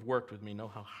you who have worked with me know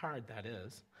how hard that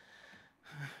is.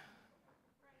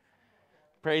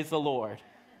 Praise the Lord.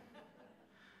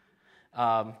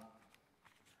 I'm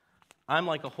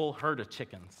like a whole herd of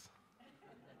chickens.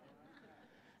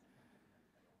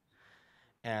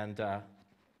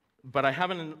 But I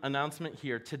have an announcement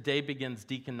here. Today begins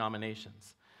deacon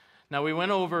nominations. Now, we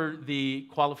went over the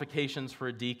qualifications for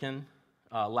a deacon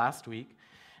last week,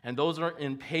 and those are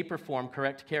in paper form,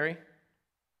 correct, Carrie?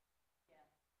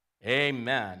 Yeah.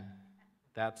 Amen.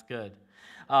 That's good.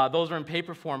 Those are in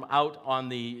paper form out on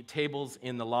the tables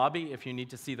in the lobby if you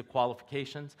need to see the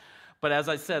qualifications. But as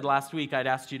I said last week, I'd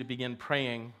asked you to begin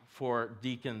praying for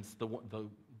deacons,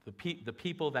 the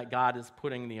people that God is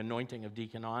putting the anointing of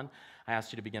deacon on. I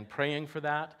asked you to begin praying for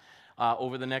that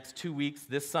over the next 2 weeks,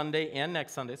 this Sunday and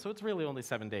next Sunday. So it's really only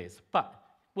 7 days, but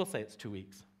we'll say it's 2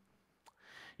 weeks.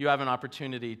 You have an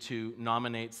opportunity to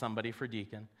nominate somebody for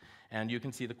deacon, and you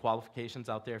can see the qualifications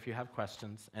out there if you have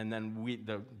questions, and then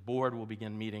the board will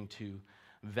begin meeting to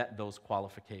vet those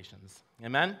qualifications.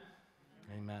 Amen?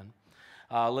 Amen.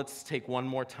 Let's take one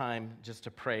more time just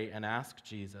to pray and ask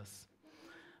Jesus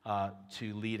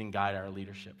to lead and guide our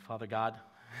leadership. Father God,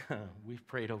 we've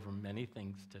prayed over many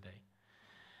things today,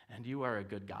 and you are a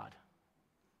good God,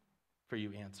 for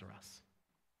you answer us.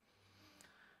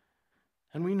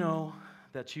 And we know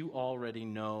that you already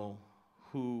know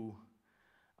who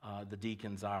the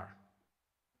deacons are.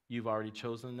 You've already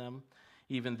chosen them,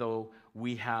 even though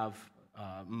we have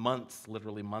months,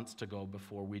 literally months to go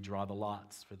before we draw the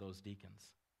lots for those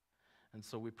deacons. And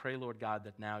so we pray, Lord God,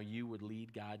 that now you would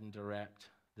lead, guide, and direct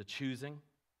the choosing,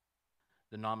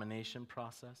 the nomination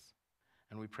process,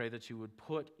 and we pray that you would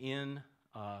put in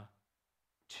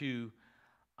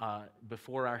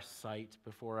before our sight,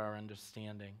 before our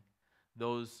understanding,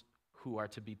 those who are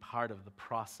to be part of the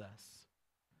process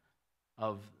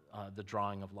of the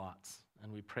drawing of lots.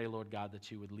 And we pray, Lord God,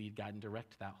 that you would lead, guide, and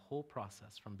direct that whole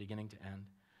process from beginning to end.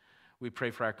 We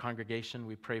pray for our congregation.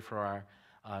 We pray for our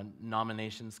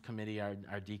nominations committee,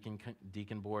 our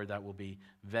deacon board that will be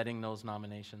vetting those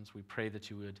nominations. We pray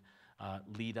that you would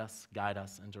lead us, guide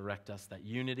us, and direct us, that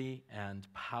unity and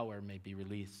power may be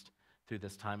released through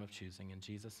this time of choosing. In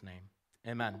Jesus' name,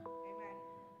 amen.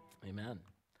 Amen. Amen.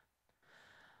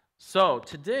 So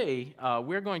today,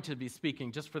 we're going to be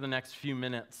speaking just for the next few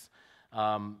minutes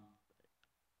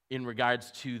in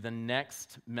regards to the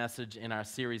next message in our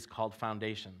series called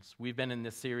Foundations. We've been in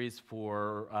this series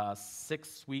for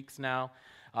 6 weeks now,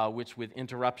 which with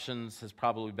interruptions has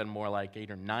probably been more like 8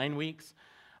 or 9 weeks.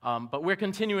 But we're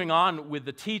continuing on with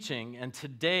the teaching, and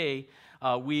today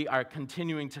we are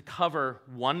continuing to cover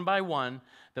one by one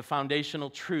the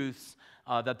foundational truths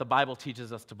that the Bible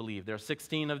teaches us to believe. There are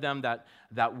 16 of them that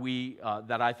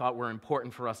I thought were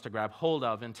important for us to grab hold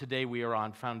of, and today we are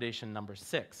on foundation number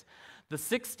 6. The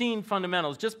 16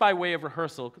 fundamentals, just by way of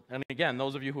rehearsal, and again,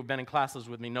 those of you who have been in classes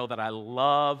with me know that I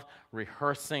love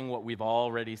rehearsing what we've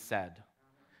already said.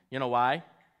 You know why?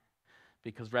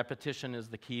 Because repetition is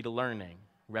the key to learning.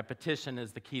 Repetition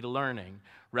is the key to learning.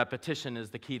 Repetition is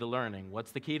the key to learning.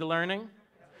 What's the key to learning?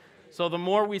 So the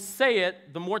more we say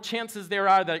it, the more chances there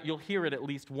are that you'll hear it at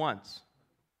least once.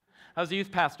 I was a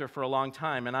youth pastor for a long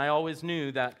time, and I always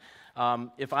knew that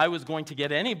if I was going to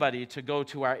get anybody to go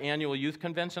to our annual youth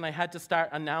convention, I had to start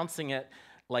announcing it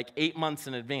like 8 months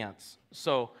in advance.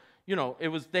 So, you know,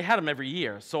 they had them every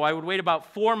year. So I would wait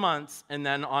about 4 months, and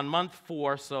then on month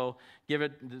 4, so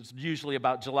it's usually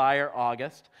about July or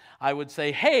August, I would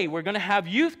say, hey, we're going to have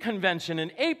youth convention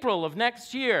in April of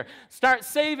next year. Start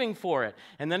saving for it.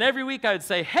 And then every week I would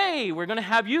say, hey, we're going to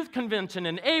have youth convention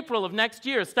in April of next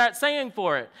year. Start saving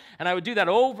for it. And I would do that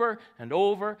over and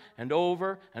over and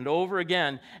over and over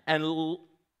again. And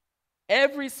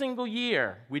every single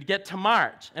year, we'd get to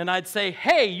March, and I'd say,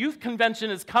 hey, youth convention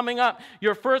is coming up.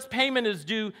 Your first payment is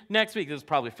due next week. This is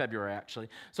probably February, actually.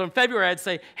 So in February, I'd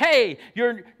say, hey,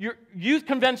 your youth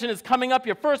convention is coming up.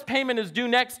 Your first payment is due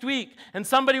next week. And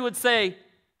somebody would say,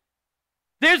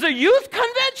 there's a youth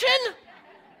convention?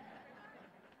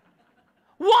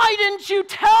 Why didn't you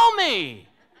tell me?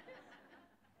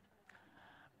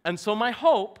 And so my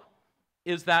hope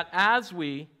is that as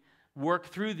we work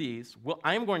through these,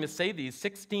 I'm going to say these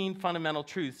 16 fundamental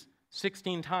truths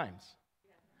 16 times.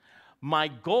 My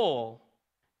goal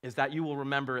is that you will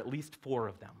remember at least 4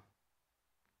 of them.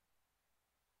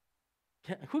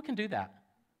 Who can do that?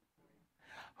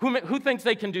 Who thinks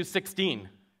they can do 16?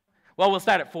 Well, we'll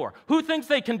start at 4. Who thinks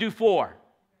they can do 4?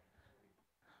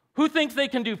 Who thinks they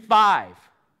can do 5?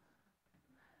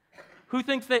 Who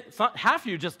thinks half of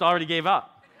you just already gave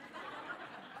up.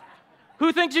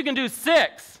 Who thinks you can do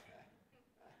 6?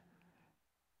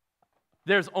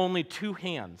 There's only 2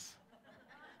 hands.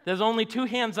 There's only 2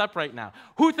 hands up right now.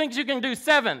 Who thinks you can do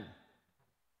 7?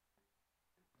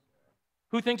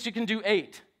 Who thinks you can do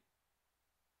 8?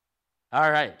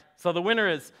 All right. So the winner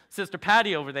is Sister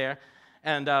Patty over there,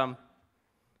 and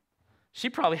she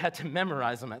probably had to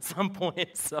memorize them at some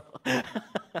point. So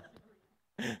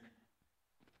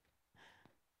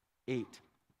 8.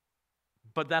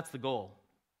 But that's the goal.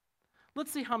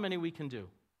 Let's see how many we can do.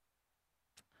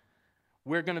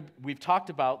 We've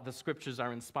talked about the scriptures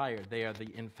are inspired. They are the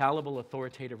infallible,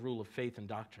 authoritative rule of faith and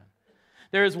doctrine.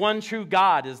 There is one true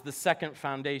God is the second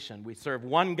foundation. We serve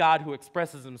one God who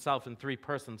expresses himself in 3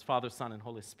 persons, Father, Son, and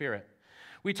Holy Spirit.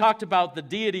 We talked about the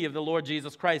deity of the Lord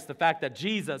Jesus Christ, the fact that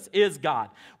Jesus is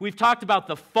God. We've talked about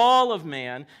the fall of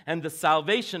man and the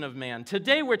salvation of man.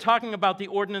 Today we're talking about the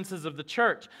ordinances of the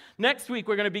church. Next week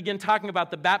we're going to begin talking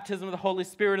about the baptism of the Holy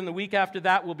Spirit, and the week after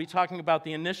that we'll be talking about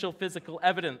the initial physical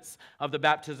evidence of the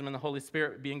baptism in the Holy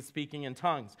Spirit, being speaking in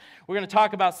tongues. We're going to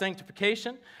talk about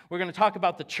sanctification. We're going to talk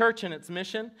about the church and its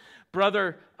mission.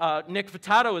 Brother Nick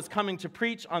Furtado is coming to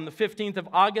preach on the 15th of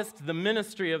August, the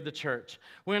ministry of the church.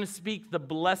 We're going to speak the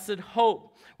blessed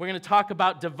hope. We're going to talk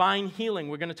about divine healing.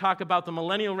 We're going to talk about the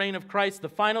millennial reign of Christ, the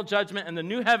final judgment, and the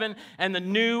new heaven and the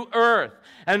new earth.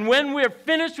 And when we're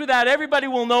finished with that, everybody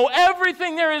will know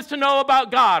everything there is to know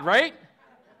about God, right?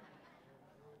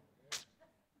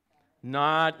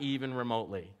 Not even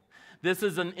remotely. This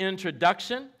is an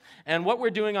introduction, and what we're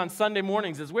doing on Sunday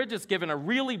mornings is we're just giving a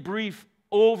really brief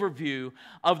overview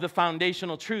of the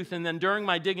foundational truth, and then during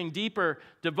my Digging Deeper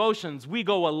devotions, we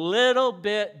go a little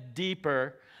bit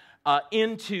deeper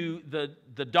into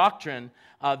the doctrine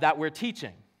that we're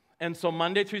teaching. And so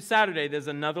Monday through Saturday, there's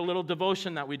another little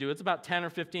devotion that we do. It's about 10 or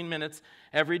 15 minutes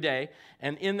every day,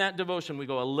 and in that devotion, we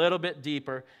go a little bit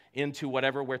deeper into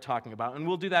whatever we're talking about, and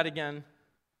we'll do that again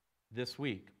this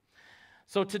week.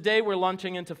 So today, we're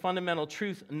launching into fundamental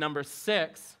truth number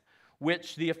 6,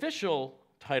 which the official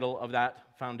title of that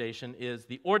foundation is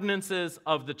The Ordinances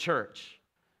of the Church.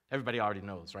 Everybody already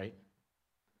knows, right?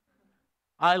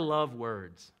 I love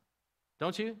words.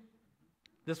 Don't you?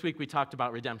 This week we talked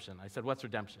about redemption. I said, what's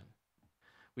redemption?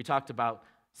 We talked about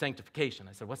sanctification.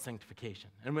 I said, what's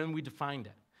sanctification? And when we defined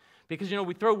it. Because,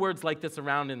 we throw words like this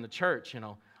around in the church,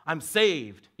 I'm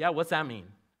saved. Yeah, what's that mean?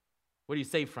 What are you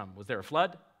saved from? Was there a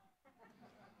flood?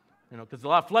 Because there's a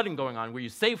lot of flooding going on. Were you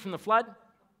saved from the flood?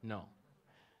 No.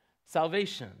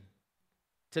 Salvation.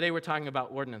 Today we're talking about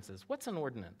ordinances. What's an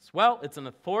ordinance? Well, it's an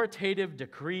authoritative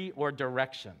decree or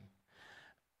direction.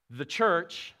 The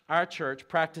church, our church,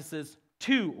 practices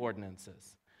 2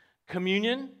 ordinances: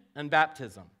 communion and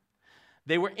baptism.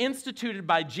 They were instituted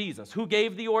by Jesus. Who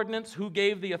gave the ordinance? Who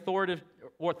gave the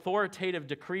authoritative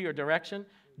decree or direction?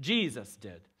 Jesus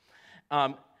did.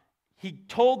 He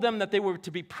told them that they were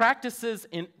to be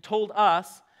told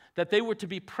us that they were to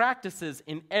be practices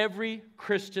in every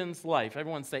Christian's life.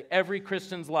 Everyone say, every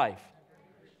Christian's life.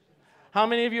 How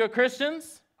many of you are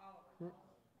Christians?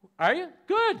 Are you?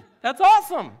 Good. That's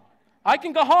awesome. I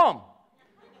can go home.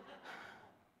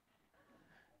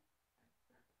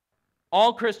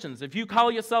 All Christians. If you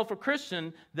call yourself a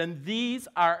Christian, then these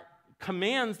are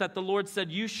commands that the Lord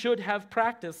said you should have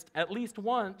practiced at least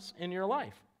once in your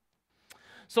life.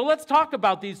 So let's talk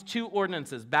about these 2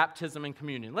 ordinances, baptism and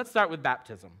communion. Let's start with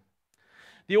baptism.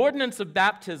 The ordinance of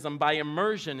baptism by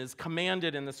immersion is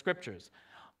commanded in the Scriptures.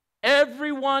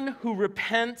 Everyone who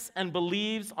repents and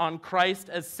believes on Christ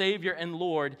as Savior and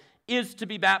Lord is to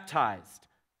be baptized.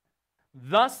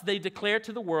 Thus they declare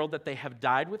to the world that they have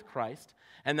died with Christ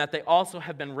and that they also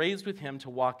have been raised with Him to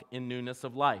walk in newness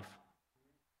of life.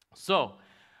 So,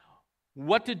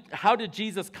 how did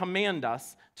Jesus command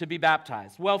us to be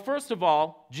baptized? Well, first of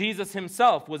all, Jesus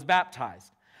Himself was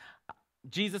baptized.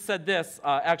 Jesus said this,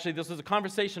 actually this was a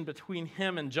conversation between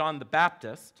Him and John the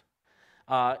Baptist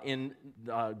in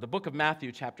the book of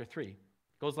Matthew chapter 3. It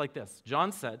goes like this.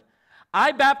 John said,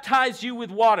 I baptize you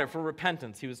with water for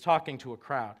repentance. He was talking to a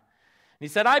crowd. And he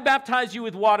said, I baptize you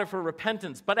with water for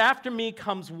repentance, but after me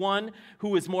comes one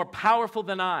who is more powerful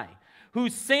than I,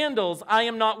 whose sandals I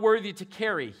am not worthy to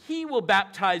carry. He will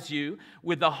baptize you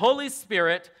with the Holy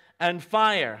Spirit and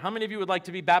fire. How many of you would like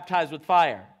to be baptized with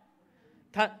fire?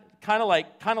 Kind of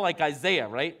like Isaiah,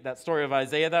 right? That story of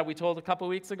Isaiah that we told a couple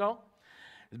weeks ago.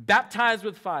 Baptized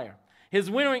with fire. His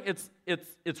winnowing,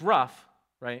 it's rough,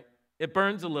 right? It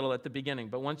burns a little at the beginning,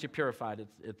 but once you're purified,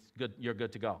 it's good. You're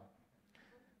good to go.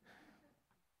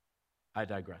 I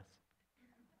digress.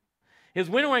 His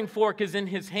winnowing fork is in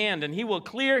his hand, and he will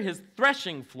clear his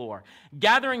threshing floor,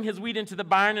 gathering his wheat into the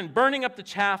barn and burning up the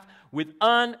chaff with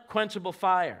unquenchable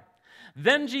fire.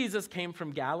 Then Jesus came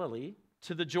from Galilee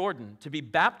to the Jordan to be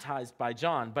baptized by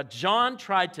John, but John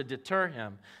tried to deter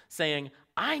him, saying,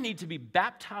 I need to be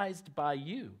baptized by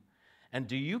you, and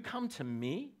do you come to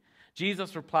me?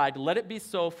 Jesus replied, let it be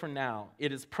so for now.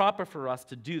 It is proper for us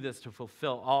to do this to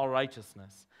fulfill all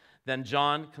righteousness. Then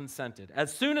John consented.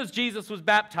 As soon as Jesus was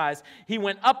baptized, he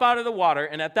went up out of the water,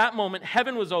 and at that moment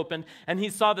heaven was opened, and he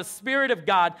saw the Spirit of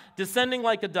God descending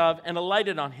like a dove and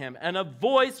alighted on him. And a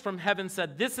voice from heaven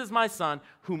said, this is my Son,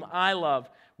 whom I love.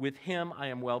 With him I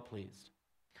am well pleased.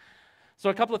 So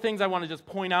a couple of things I want to just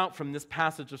point out from this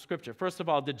passage of Scripture. First of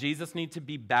all, did Jesus need to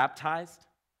be baptized?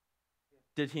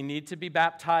 Did he need to be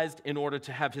baptized in order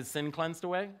to have his sin cleansed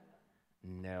away?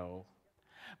 No.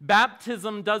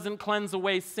 Baptism doesn't cleanse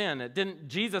away sin.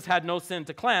 Jesus had no sin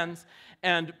to cleanse,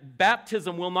 and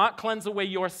baptism will not cleanse away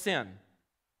your sin.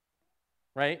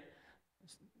 Right?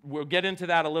 We'll get into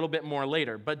that a little bit more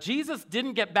later. But Jesus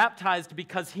didn't get baptized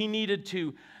because he needed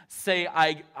to say,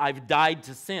 I've died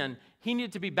to sin. He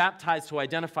needed to be baptized to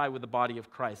identify with the body of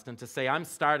Christ and to say, I'm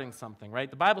starting something, right?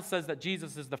 The Bible says that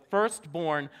Jesus is the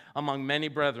firstborn among many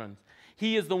brethren.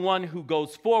 He is the one who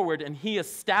goes forward, and he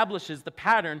establishes the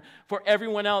pattern for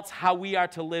everyone else how we are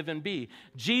to live and be.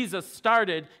 Jesus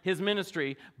started his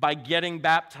ministry by getting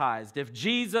baptized. If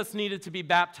Jesus needed to be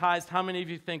baptized, how many of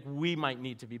you think we might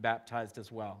need to be baptized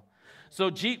as well?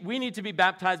 So we need to be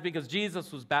baptized because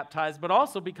Jesus was baptized, but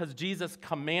also because Jesus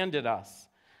commanded us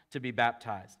to be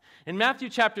baptized. In Matthew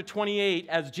chapter 28,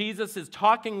 as Jesus is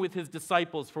talking with his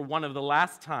disciples for one of the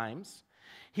last times,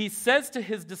 he says to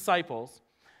his disciples,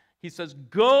 he says,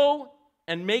 go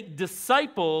and make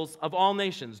disciples of all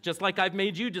nations. Just like I've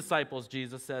made you disciples,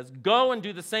 Jesus says. Go and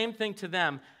do the same thing to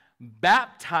them,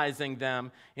 baptizing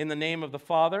them in the name of the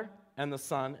Father and the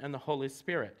Son and the Holy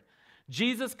Spirit.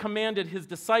 Jesus commanded his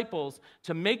disciples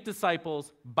to make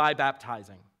disciples by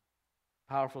baptizing.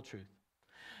 Powerful truth.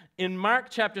 In Mark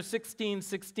chapter 16,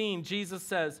 Jesus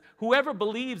says, whoever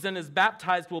believes and is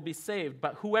baptized will be saved,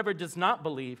 but whoever does not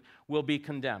believe will be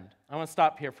condemned. I want to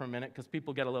stop here for a minute because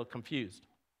people get a little confused.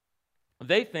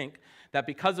 They think that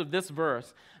because of this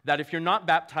verse, that if you're not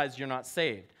baptized, you're not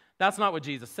saved. That's not what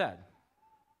Jesus said.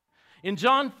 In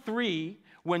John 3,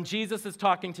 when Jesus is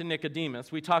talking to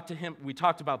Nicodemus, we talked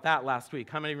about that last week.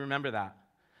 How many remember that?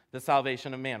 The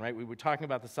salvation of man, right? We were talking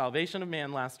about the salvation of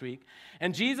man last week.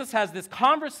 And Jesus has this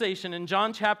conversation in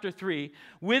John chapter 3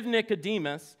 with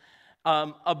Nicodemus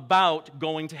about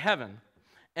going to heaven.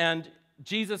 And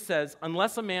Jesus says,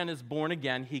 unless a man is born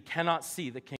again, he cannot see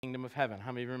the kingdom of heaven.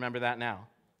 How many of you remember that now?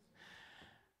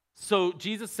 So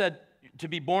Jesus said, to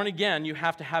be born again, you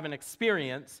have to have an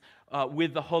experience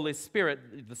with the Holy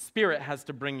Spirit. The Spirit has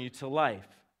to bring you to life.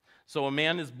 So a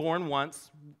man is born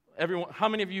once. How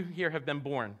many of you here have been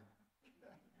born?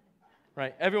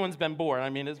 Right? Everyone's been born. I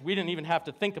mean, we didn't even have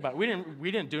to think about it.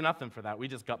 We didn't do nothing for that. We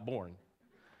just got born.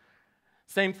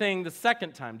 Same thing the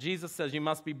second time. Jesus says you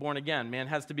must be born again. Man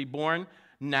has to be born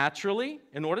naturally.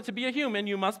 In order to be a human,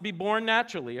 you must be born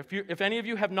naturally. If any of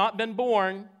you have not been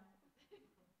born,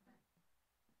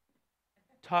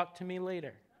 talk to me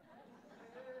later.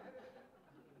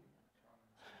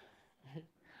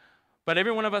 But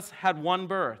every one of us had one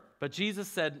birth. But Jesus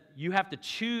said, you have to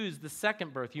choose the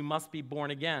second birth. You must be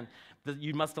born again.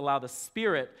 You must allow the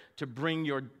Spirit to bring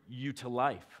you to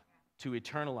life, to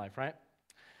eternal life, right?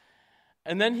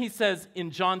 And then he says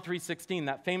in John 3:16,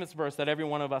 that famous verse that every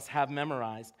one of us have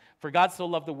memorized, for God so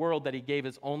loved the world that he gave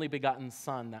his only begotten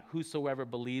Son, that whosoever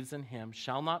believes in him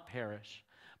shall not perish,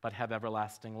 but have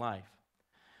everlasting life.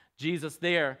 Jesus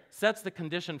there sets the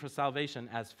condition for salvation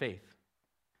as faith.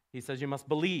 He says you must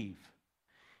believe.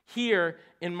 Here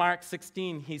in Mark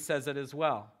 16, he says it as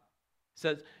well.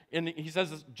 John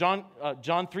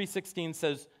 3:16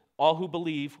 says, all who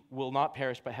believe will not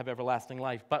perish but have everlasting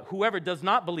life. But whoever does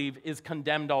not believe is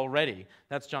condemned already.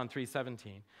 That's John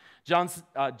 3:17.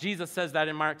 Jesus says that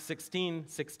in Mark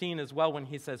 16:16 as well when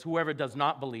he says, whoever does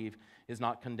not believe is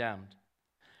not condemned.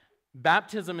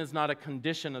 Baptism is not a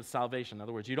condition of salvation. In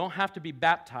other words, you don't have to be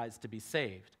baptized to be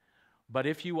saved. But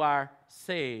if you are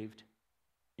saved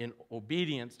in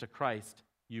obedience to Christ,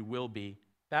 you will be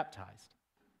baptized.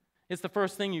 It's the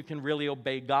first thing you can really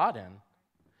obey God in,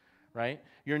 right?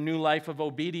 Your new life of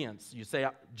obedience. You say,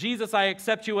 Jesus, I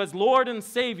accept you as Lord and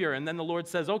Savior. And then the Lord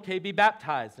says, okay, be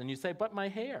baptized. And you say, but my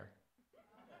hair.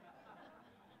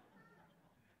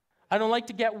 I don't like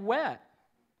to get wet,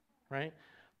 right?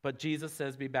 But Jesus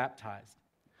says, be baptized.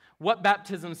 What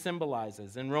baptism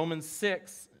symbolizes? In Romans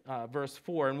 6, verse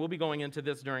 4, and we'll be going into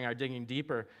this during our Digging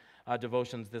Deeper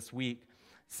devotions this week,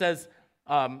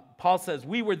 Paul says,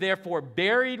 we were therefore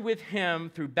buried with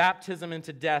him through baptism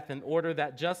into death, in order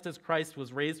that just as Christ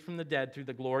was raised from the dead through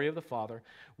the glory of the Father,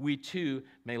 we too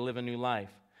may live a new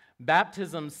life.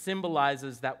 Baptism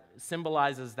symbolizes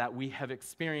that we have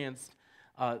experienced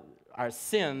our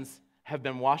sins have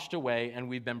been washed away and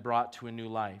we've been brought to a new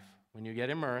life. When you get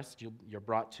immersed, you're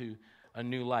brought to a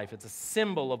new life. It's a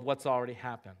symbol of what's already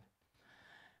happened.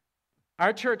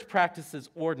 Our church practices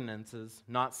ordinances,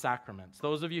 not sacraments.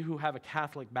 Those of you who have a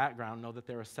Catholic background know that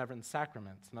there are 7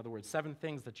 sacraments. In other words, 7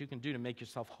 things that you can do to make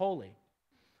yourself holy,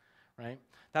 right?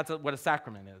 That's what a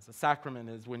sacrament is. A sacrament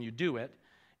is when you do it,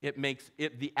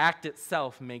 the act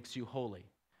itself makes you holy.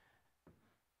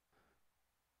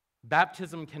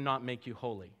 Baptism cannot make you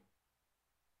holy.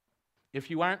 If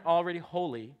you aren't already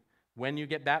holy when you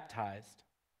get baptized,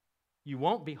 you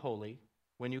won't be holy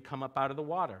when you come up out of the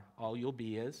water. All you'll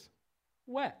be is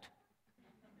wet.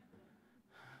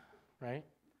 Right?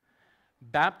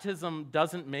 Baptism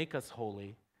doesn't make us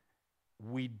holy.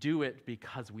 We do it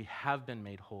because we have been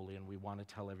made holy and we want to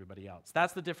tell everybody else.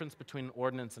 That's the difference between an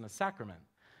ordinance and a sacrament.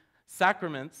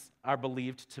 Sacraments are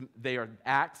they are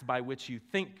acts by which you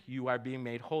think you are being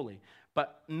made holy.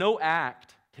 But no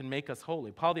act can make us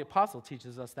holy. Paul the Apostle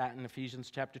teaches us that in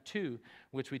Ephesians chapter 2,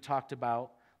 which we talked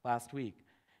about last week.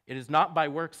 It is not by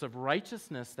works of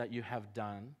righteousness that you have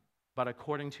done, but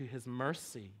according to his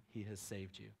mercy he has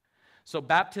saved you. So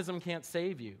baptism can't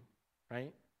save you,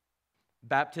 right?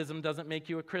 Baptism doesn't make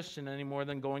you a Christian any more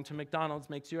than going to McDonald's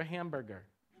makes you a hamburger.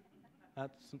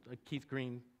 That's a Keith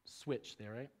Green switch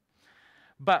there, right?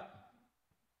 But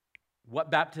what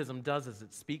baptism does is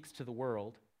it speaks to the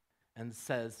world and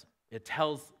says, it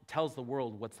tells the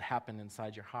world what's happened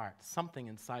inside your heart. Something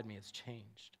inside me has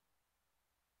changed.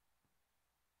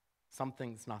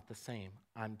 Something's not the same.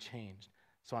 I'm changed.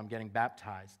 So I'm getting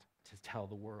baptized to tell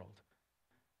the world.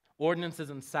 Ordinances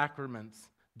and sacraments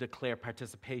declare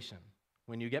participation.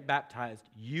 When you get baptized,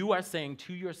 you are saying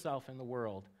to yourself in the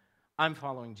world, I'm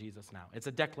following Jesus now. It's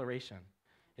a declaration.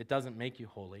 It doesn't make you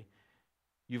holy.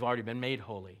 You've already been made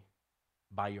holy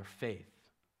by your faith.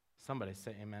 Somebody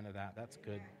say amen to that. That's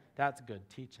good. That's good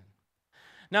teaching.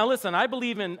 Now listen, I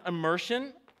believe in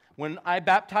immersion. When I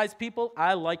baptize people,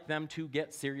 I like them to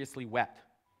get seriously wet.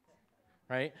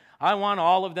 Right? I want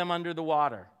all of them under the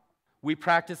water. We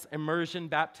practice immersion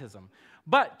baptism.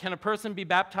 But can a person be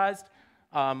baptized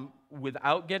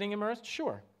without getting immersed?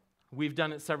 Sure. We've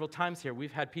done it several times here.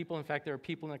 We've had people, in fact, there are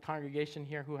people in the congregation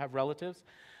here who have relatives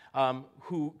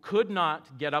who could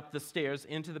not get up the stairs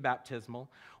into the baptismal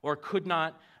or could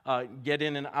not get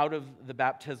in and out of the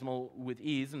baptismal with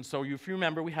ease. And so if you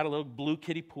remember, we had a little blue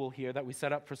kiddie pool here that we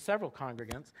set up for several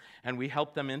congregants, and we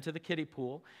helped them into the kiddie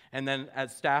pool. And then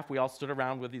as staff, we all stood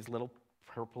around with these little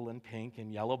purple and pink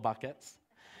and yellow buckets,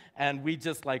 and we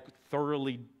just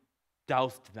thoroughly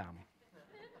doused them.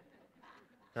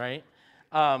 Right?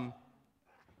 I'm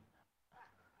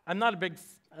not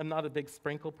a big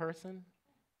sprinkle person.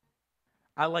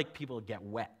 I like people to get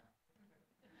wet.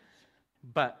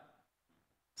 But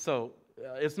so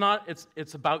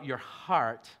it's about your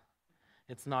heart.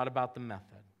 It's not about the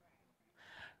method.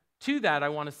 To that, I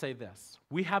want to say this.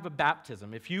 We have a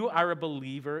baptism. If you are a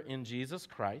believer in Jesus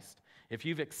Christ, if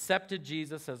you've accepted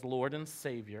Jesus as Lord and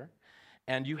Savior,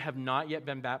 and you have not yet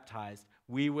been baptized,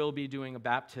 we will be doing a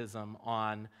baptism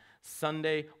on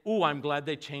Sunday. Ooh, I'm glad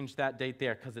they changed that date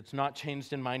there because it's not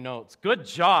changed in my notes. Good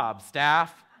job,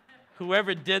 staff.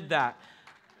 Whoever did that.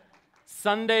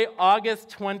 Sunday, August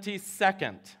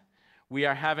 22nd, we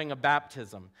are having a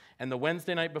baptism. And the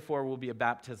Wednesday night before will be a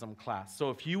baptism class. So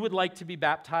if you would like to be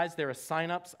baptized, there are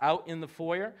sign-ups out in the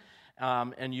foyer.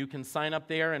 And you can sign up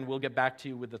there, and we'll get back to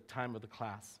you with the time of the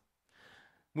class.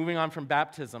 Moving on from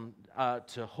baptism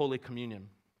to Holy Communion.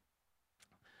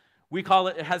 We call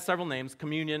it has several names.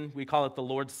 Communion, we call it the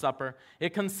Lord's Supper.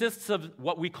 It consists of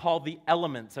what we call the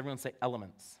elements. Everyone say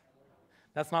elements.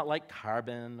 That's not like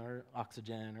carbon or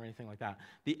oxygen or anything like that.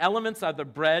 The elements are the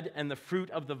bread and the fruit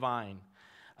of the vine.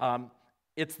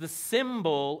 It's the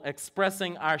symbol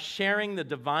expressing our sharing the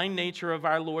divine nature of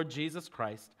our Lord Jesus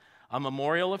Christ, a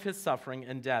memorial of his suffering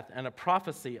and death, and a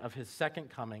prophecy of his second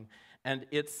coming, and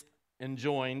it's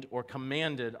enjoined or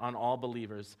commanded on all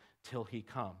believers till he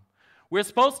come. We're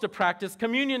supposed to practice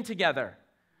communion together.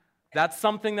 That's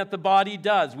something that the body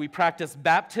does. We practice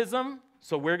baptism,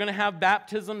 so we're going to have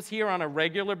baptisms here on a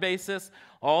regular basis.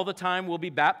 All the time we'll be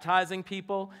baptizing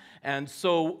people, and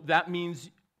so that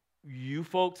means you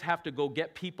folks have to go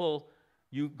get people,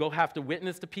 have to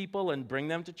witness to people and bring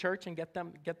them to church and get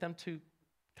them to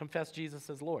confess Jesus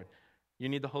as Lord. You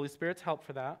need the Holy Spirit's help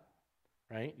for that,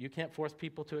 right? You can't force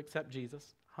people to accept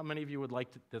Jesus. How many of you would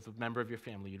like to, as a member of your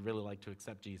family, you'd really like to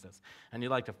accept Jesus, and you'd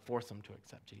like to force them to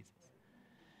accept Jesus?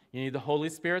 You need the Holy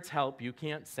Spirit's help. You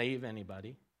can't save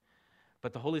anybody,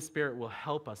 but the Holy Spirit will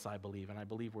help us, I believe, and I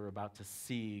believe we're about to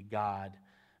see God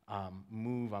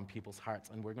move on people's hearts,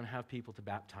 and we're going to have people to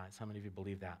baptize. How many of you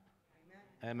believe that?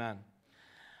 Amen. Amen.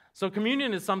 So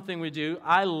communion is something we do.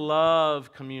 I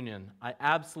love communion. I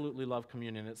absolutely love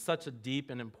communion. It's such a deep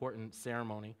and important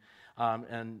ceremony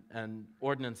and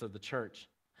ordinance of the church.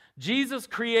 Jesus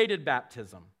created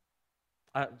baptism.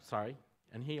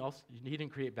 And he didn't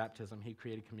create baptism. He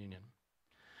created communion.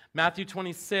 Matthew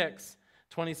 26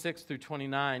 through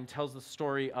 29 tells the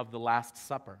story of the Last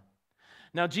Supper.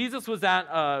 Now, Jesus was at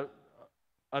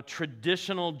a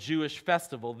traditional Jewish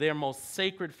festival, their most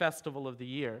sacred festival of the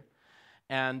year.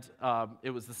 And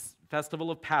it was the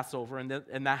festival of Passover, and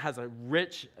that has a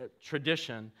rich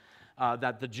tradition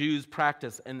that the Jews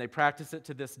practice, and they practice it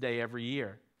to this day every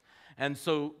year. And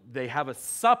so they have a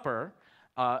supper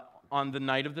on the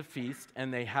night of the feast,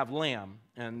 and they have lamb,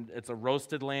 and it's a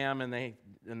roasted lamb, and they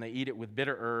eat it with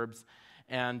bitter herbs.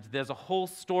 And there's a whole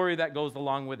story that goes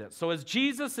along with it. So as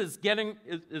Jesus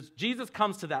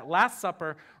comes to that Last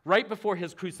Supper right before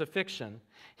his crucifixion,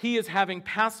 he is having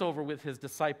Passover with his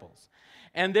disciples.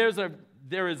 And there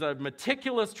is a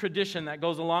meticulous tradition that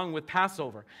goes along with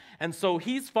Passover. And so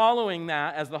he's following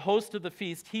that as the host of the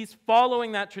feast. He's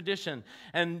following that tradition.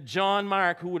 And John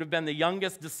Mark, who would have been the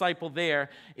youngest disciple there,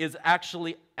 is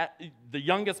actually the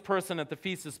youngest person at the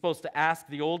feast is supposed to ask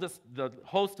the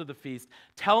host of the feast,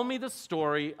 tell me the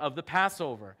story of the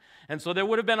Passover. And so there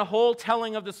would have been a whole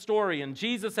telling of the story. And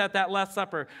Jesus at that Last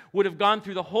Supper would have gone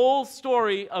through the whole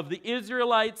story of the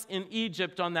Israelites in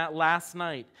Egypt on that last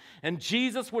night. And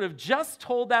Jesus would have just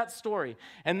told that story.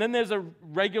 And then there's a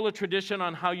regular tradition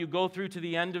on how you go through to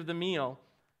the end of the meal.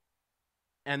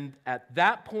 And at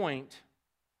that point,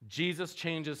 Jesus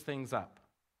changes things up.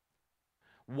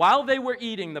 While they were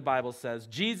eating, the Bible says,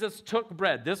 Jesus took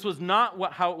bread. This was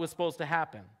not how it was supposed to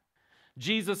happen.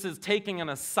 Jesus is taking an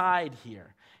aside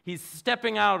here. He's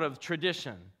stepping out of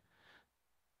tradition.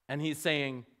 And he's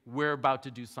saying, we're about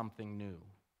to do something new.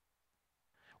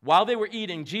 While they were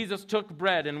eating, Jesus took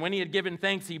bread, and when he had given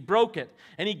thanks, he broke it,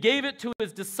 and he gave it to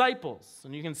his disciples.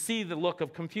 And you can see the look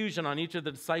of confusion on each of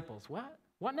the disciples. What?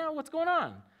 What now? What's going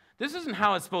on? This isn't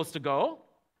how it's supposed to go.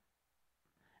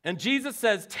 And Jesus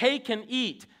says, take and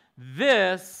eat.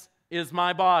 This is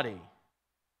my body.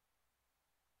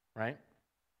 Right?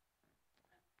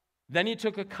 Then he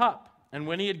took a cup, and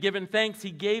when he had given thanks,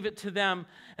 he gave it to them,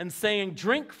 and saying,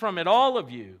 drink from it, all of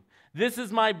you. This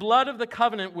is my blood of the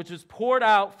covenant, which is poured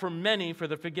out for many for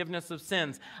the forgiveness of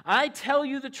sins. I tell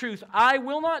you the truth, I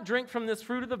will not drink from this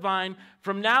fruit of the vine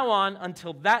from now on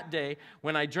until that day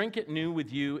when I drink it new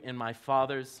with you in my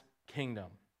Father's kingdom.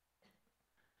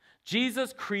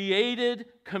 Jesus created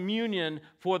communion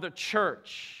for the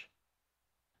church.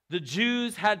 The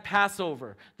Jews had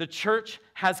Passover. The church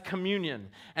has communion.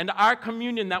 And our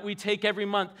communion that we take every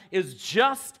month is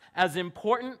just as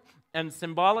important and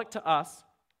symbolic to us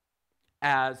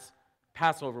as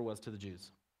Passover was to the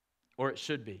Jews, or it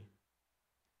should be.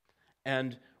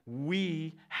 And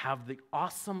we have the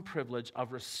awesome privilege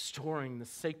of restoring the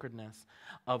sacredness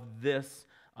of this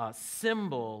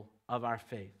symbol of our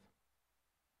faith.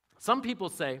 Some people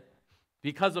say,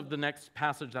 because of the next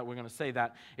passage that we're going to say,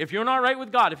 that if you're not right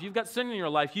with God, if you've got sin in your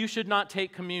life, you should not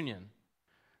take communion,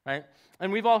 right?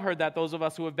 And we've all heard that. Those of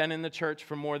us who have been in the church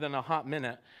for more than a hot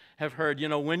minute have heard,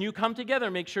 when you come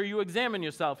together, make sure you examine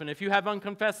yourself. And if you have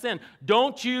unconfessed sin,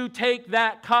 don't you take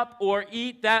that cup or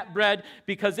eat that bread,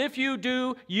 because if you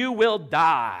do, you will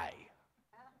die.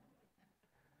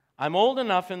 I'm old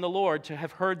enough in the Lord to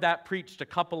have heard that preached a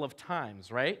couple of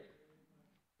times, right?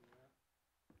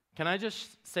 Can I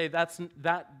just say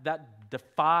that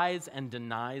defies and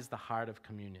denies the heart of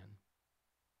communion?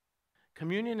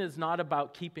 Communion is not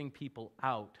about keeping people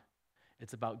out.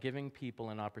 It's about giving people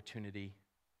an opportunity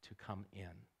to come in.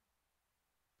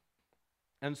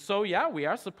 And so, yeah, we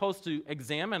are supposed to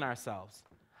examine ourselves.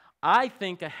 I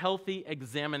think a healthy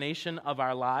examination of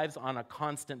our lives on a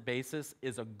constant basis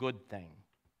is a good thing.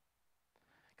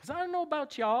 Because I don't know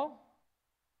about y'all,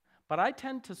 but I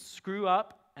tend to screw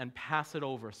up and pass it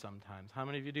over sometimes. How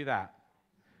many of you do that?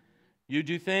 You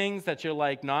do things that you're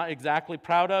like not exactly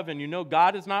proud of, and you know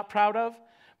God is not proud of,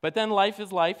 but then life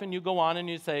is life, and you go on and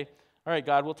you say, all right,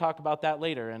 God, we'll talk about that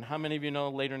later. And how many of you know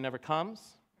later never comes?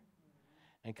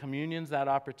 And communion's that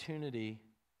opportunity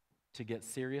to get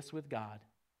serious with God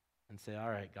and say, all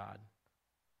right, God.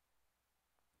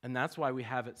 And that's why we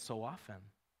have it so often.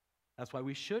 That's why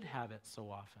we should have it so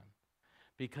often.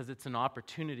 Because it's an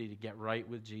opportunity to get right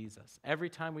with Jesus. Every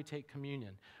time we take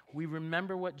communion, we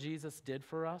remember what Jesus did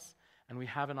for us, and we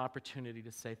have an opportunity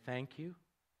to say, thank you.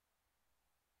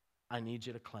 I need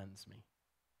you to cleanse me.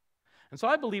 And so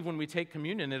I believe when we take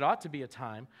communion, it ought to be a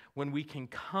time when we can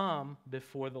come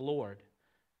before the Lord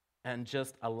and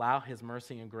just allow His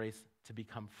mercy and grace to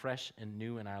become fresh and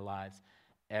new in our lives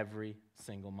every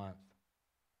single month.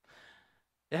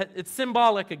 It's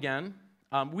symbolic again.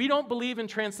 We don't believe in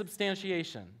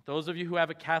transubstantiation. Those of you who have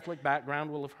a Catholic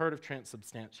background will have heard of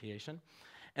transubstantiation.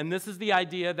 And this is the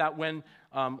idea that when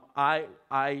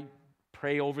I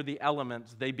pray over the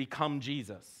elements, they become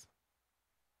Jesus,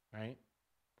 right?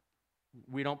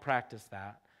 We don't practice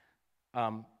that.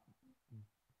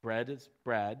 Bread is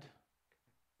bread.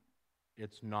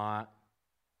 It's not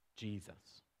Jesus.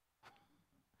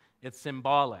 It's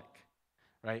symbolic,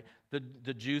 right?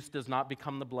 The juice does not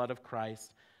become the blood of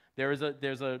Christ. There's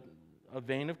a a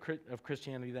vein of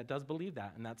Christianity that does believe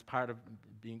that, and that's part of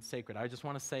being sacred. I just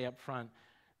want to say up front,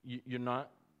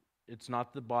 it's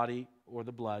not the body or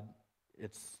the blood,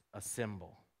 it's a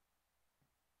symbol.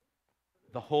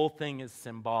 The whole thing is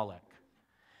symbolic,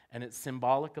 and it's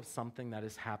symbolic of something that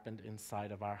has happened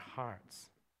inside of our hearts.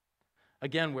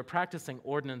 Again, we're practicing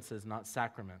ordinances, not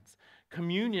sacraments.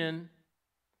 Communion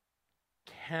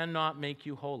cannot make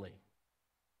you holy.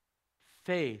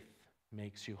 Faith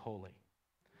makes you holy.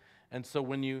 And so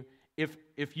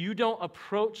if you don't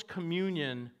approach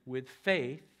communion with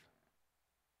faith,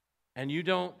 and you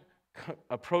don't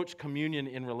approach communion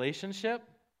in relationship,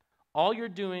 all you're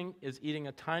doing is eating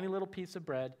a tiny little piece of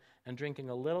bread and drinking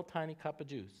a little tiny cup of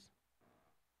juice.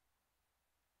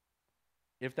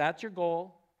 If that's your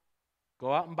goal,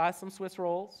 go out and buy some Swiss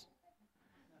rolls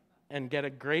and get a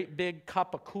great big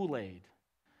cup of Kool-Aid,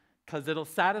 because it'll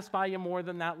satisfy you more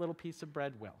than that little piece of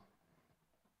bread will.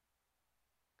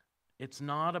 It's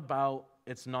not about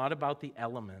the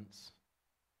elements.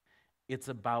 It's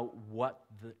about what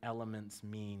the elements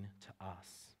mean to us.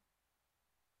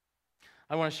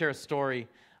 I want to share a story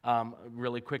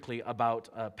really quickly about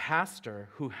a pastor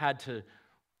who had to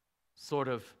sort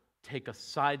of take a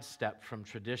sidestep from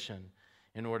tradition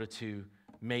in order to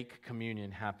make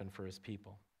communion happen for his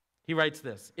people. He writes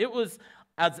this: "It was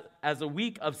as a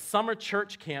week of summer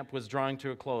church camp was drawing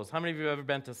to a close." How many of you have ever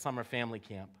been to summer family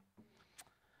camp?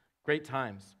 Great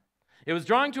times. "It was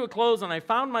drawing to a close, and I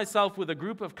found myself with a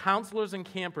group of counselors and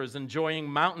campers enjoying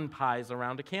mountain pies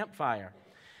around a campfire.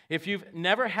 If you've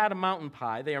never had a mountain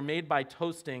pie, they are made by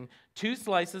toasting 2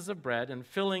 slices of bread and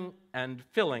filling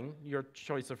your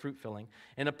choice of fruit filling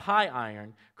in a pie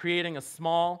iron, creating a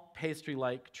small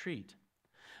pastry-like treat.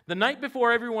 The night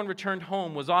before everyone returned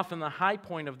home was often the high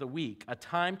point of the week, a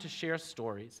time to share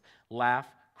stories,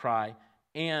 laugh, cry,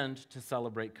 and to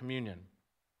celebrate communion.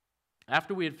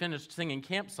 After we had finished singing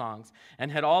camp songs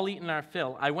and had all eaten our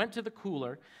fill, I went to the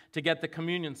cooler to get the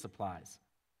communion supplies,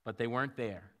 but they weren't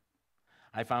there.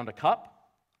 I found a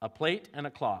cup, a plate, and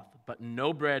a cloth, but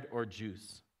no bread or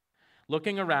juice.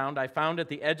 Looking around, I found at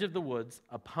the edge of the woods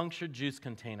a punctured juice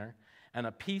container and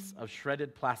a piece of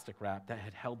shredded plastic wrap that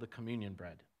had held the communion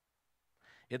bread.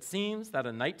 It seems that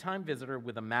a nighttime visitor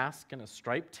with a mask and a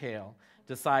striped tail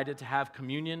decided to have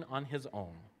communion on his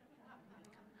own.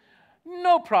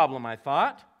 No problem, I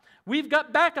thought. We've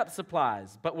got backup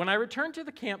supplies. But when I returned to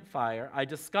the campfire, I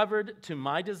discovered to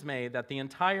my dismay that the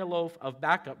entire loaf of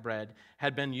backup bread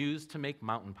had been used to make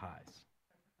mountain pies.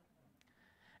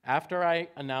 After I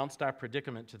announced our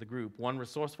predicament to the group, one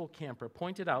resourceful camper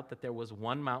pointed out that there was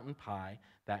one mountain pie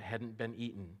that hadn't been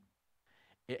eaten.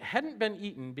 It hadn't been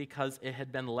eaten because it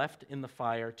had been left in the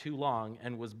fire too long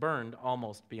and was burned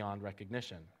almost beyond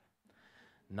recognition.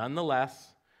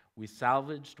 Nonetheless, we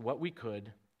salvaged what we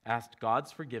could, asked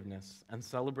God's forgiveness, and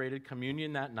celebrated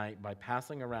communion that night by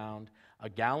passing around a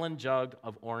gallon jug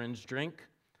of orange drink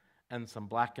and some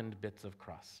blackened bits of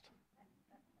crust.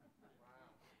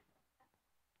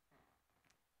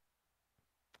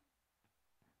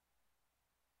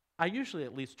 I usually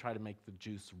at least try to make the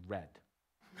juice red.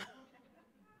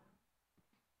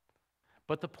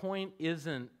 But the point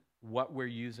isn't what we're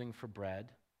using for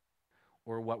bread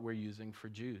or what we're using for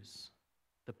juice.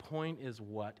 The point is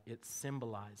what it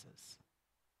symbolizes.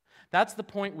 That's the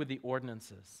point with the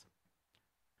ordinances.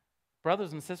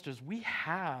 Brothers and sisters, we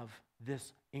have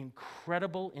this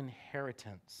incredible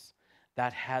inheritance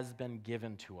that has been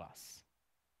given to us.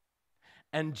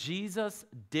 And Jesus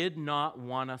did not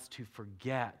want us to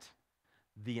forget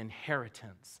the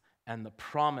inheritance and the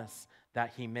promise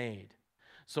that he made.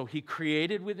 So he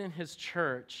created within his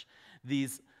church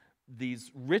these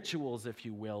rituals, if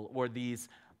you will, or these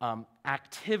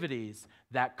activities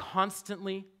that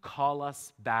constantly call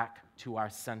us back to our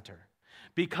center.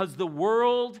 Because the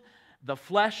world, the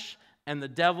flesh, and the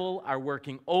devil are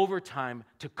working overtime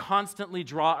to constantly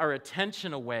draw our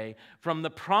attention away from the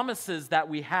promises that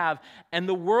we have, and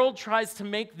the world tries to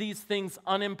make these things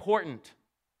unimportant.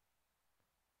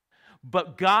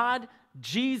 But God,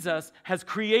 Jesus, has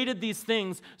created these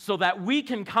things so that we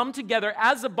can come together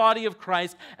as a body of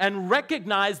Christ and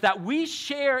recognize that we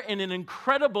share in an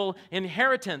incredible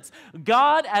inheritance.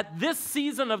 God, at this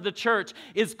season of the church,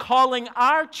 is calling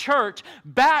our church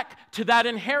back to that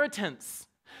inheritance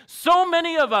So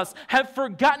many of us have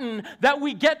forgotten that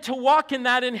we get to walk in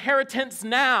that inheritance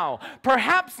now.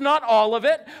 Perhaps not all of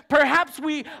it. Perhaps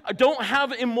we don't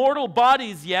have immortal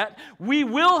bodies yet. We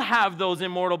will have those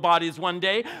immortal bodies one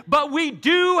day, but we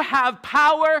do have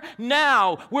power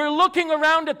now. We're looking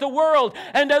around at the world,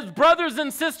 and as brothers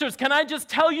and sisters, can I just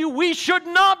tell you, we should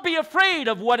not be afraid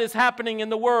of what is happening in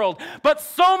the world. But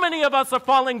so many of us are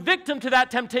falling victim to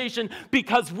that temptation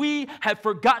because we have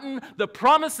forgotten the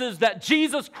promises that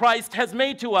Jesus Christ has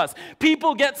made to us.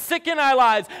 People get sick in our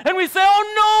lives, and we say,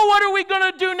 oh no, what are we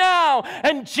going to do now?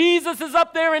 And Jesus is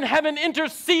up there in heaven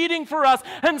interceding for us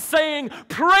and saying,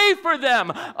 pray for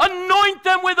them, anoint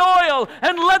them with oil,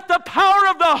 and let the power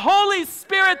of the Holy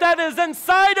Spirit that is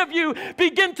inside of you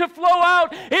begin to flow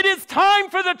out. It is time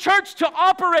for the church to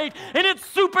operate in its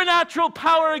supernatural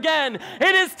power again.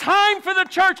 It is time for the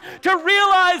church to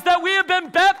realize that we have been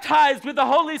baptized with the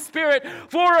Holy Spirit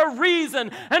for a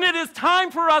reason. And it is time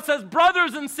for us as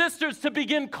brothers and sisters to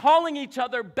begin calling each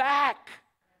other back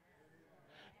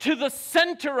to the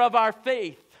center of our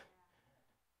faith.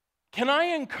 Can I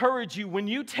encourage you, when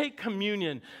you take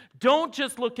communion, don't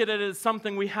just look at it as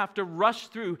something we have to rush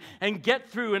through and get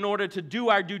through in order to do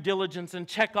our due diligence and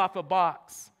check off a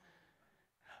box.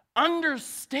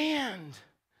 Understand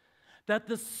that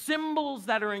the symbols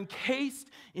that are encased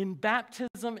in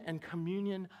baptism and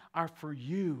communion are for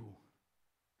you.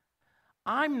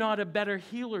 I'm not a better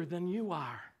healer than you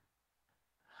are.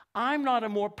 I'm not a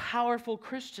more powerful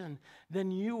Christian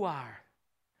than you are.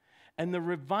 And the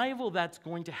revival that's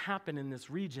going to happen in this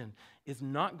region is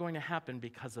not going to happen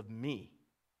because of me.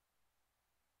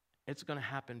 It's going to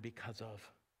happen because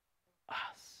of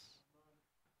us.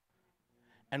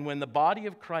 And when the body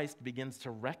of Christ begins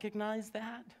to recognize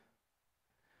that,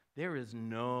 there is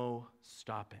no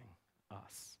stopping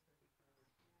us.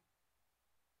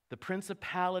 The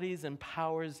principalities and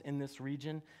powers in this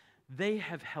region, they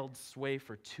have held sway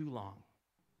for too long.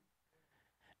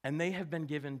 And they have been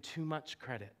given too much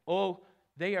credit. Oh,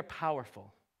 they are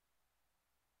powerful.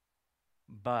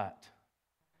 But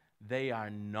they are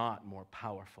not more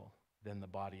powerful than the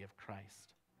body of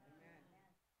Christ.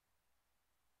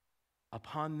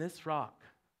 Upon this rock,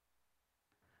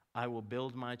 I will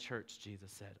build my church,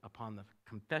 Jesus said. Upon the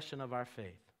confession of our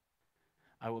faith,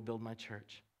 I will build my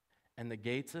church. And the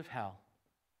gates of hell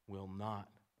will not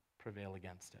prevail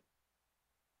against it.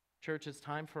 Church, it's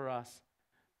time for us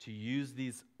to use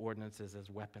these ordinances as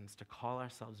weapons to call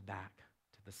ourselves back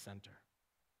to the center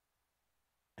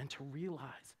and to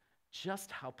realize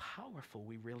just how powerful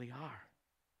we really are.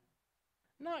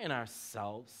 Not in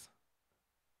ourselves,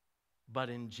 but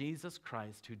in Jesus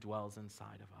Christ who dwells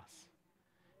inside of us.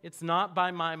 It's not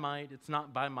by my might, it's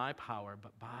not by my power,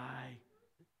 but by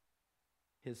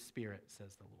His Spirit,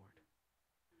 says the Lord.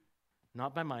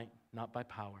 Not by might, not by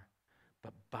power,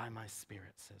 but by my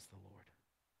Spirit, says the Lord.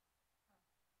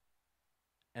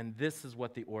 And this is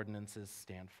what the ordinances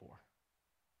stand for.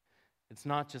 It's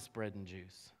not just bread and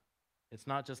juice. It's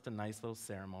not just a nice little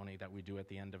ceremony that we do at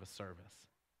the end of a service.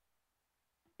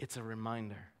 It's a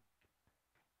reminder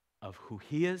of who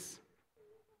He is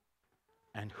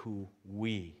and who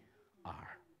we are.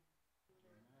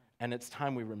 And it's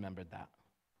time we remembered that.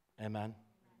 Amen?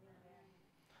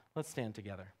 Let's stand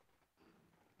together.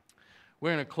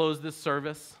 We're going to close this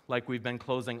service like we've been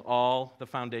closing all the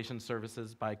foundation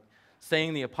services by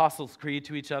saying the Apostles' Creed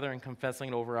to each other and confessing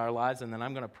it over our lives. And then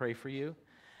I'm going to pray for you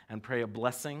and pray a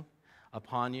blessing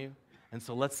upon you. And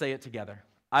so let's say it together.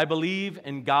 I believe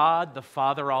in God, the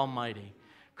Father Almighty,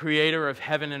 creator of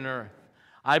heaven and earth.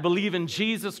 I believe in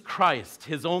Jesus Christ,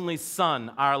 His only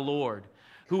Son, our Lord,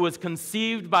 who was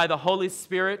conceived by the Holy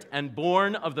Spirit and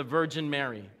born of the Virgin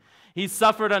Mary. He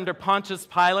suffered under Pontius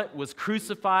Pilate, was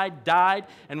crucified, died,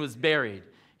 and was buried.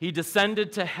 He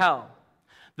descended to hell.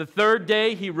 The third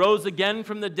day He rose again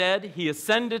from the dead. He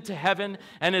ascended to heaven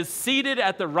and is seated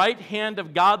at the right hand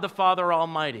of God the Father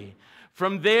Almighty.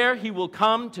 From there He will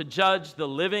come to judge the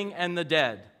living and the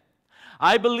dead.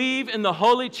 I believe in the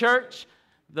Holy Church,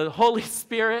 the Holy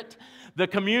Spirit, the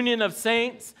communion of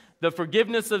saints, the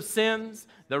forgiveness of sins,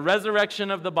 the resurrection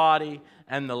of the body,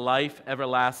 and the life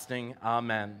everlasting.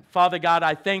 Amen. Father God,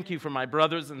 I thank You for my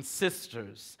brothers and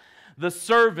sisters, the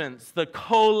servants, the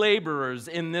co-laborers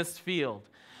in this field,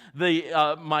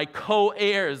 my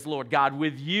co-heirs, Lord God,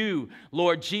 with You,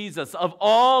 Lord Jesus, of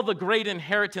all the great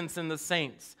inheritance in the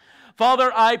saints.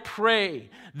 Father, I pray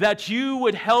that you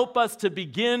would help us to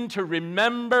begin to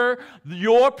remember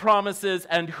your promises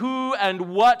and who and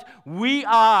what we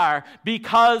are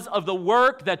because of the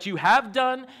work that you have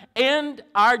done and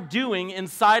are doing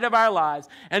inside of our lives,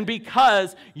 and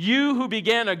because you who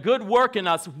began a good work in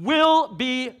us will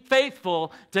be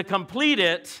faithful to complete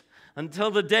it until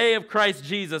the day of Christ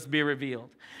Jesus be revealed.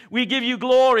 We give you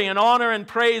glory and honor and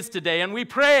praise today, and we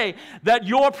pray that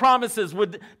your promises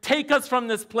would take us from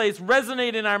this place,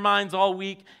 resonate in our minds all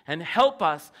week, and help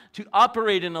us to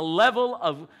operate in a level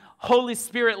of Holy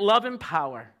Spirit love and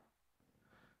power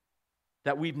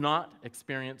that we've not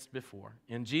experienced before.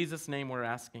 In Jesus' name we're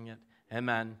asking it.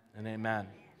 Amen and amen.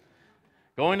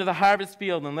 Go into the harvest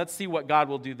field and let's see what God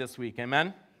will do this week.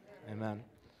 Amen? Amen.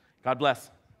 God bless.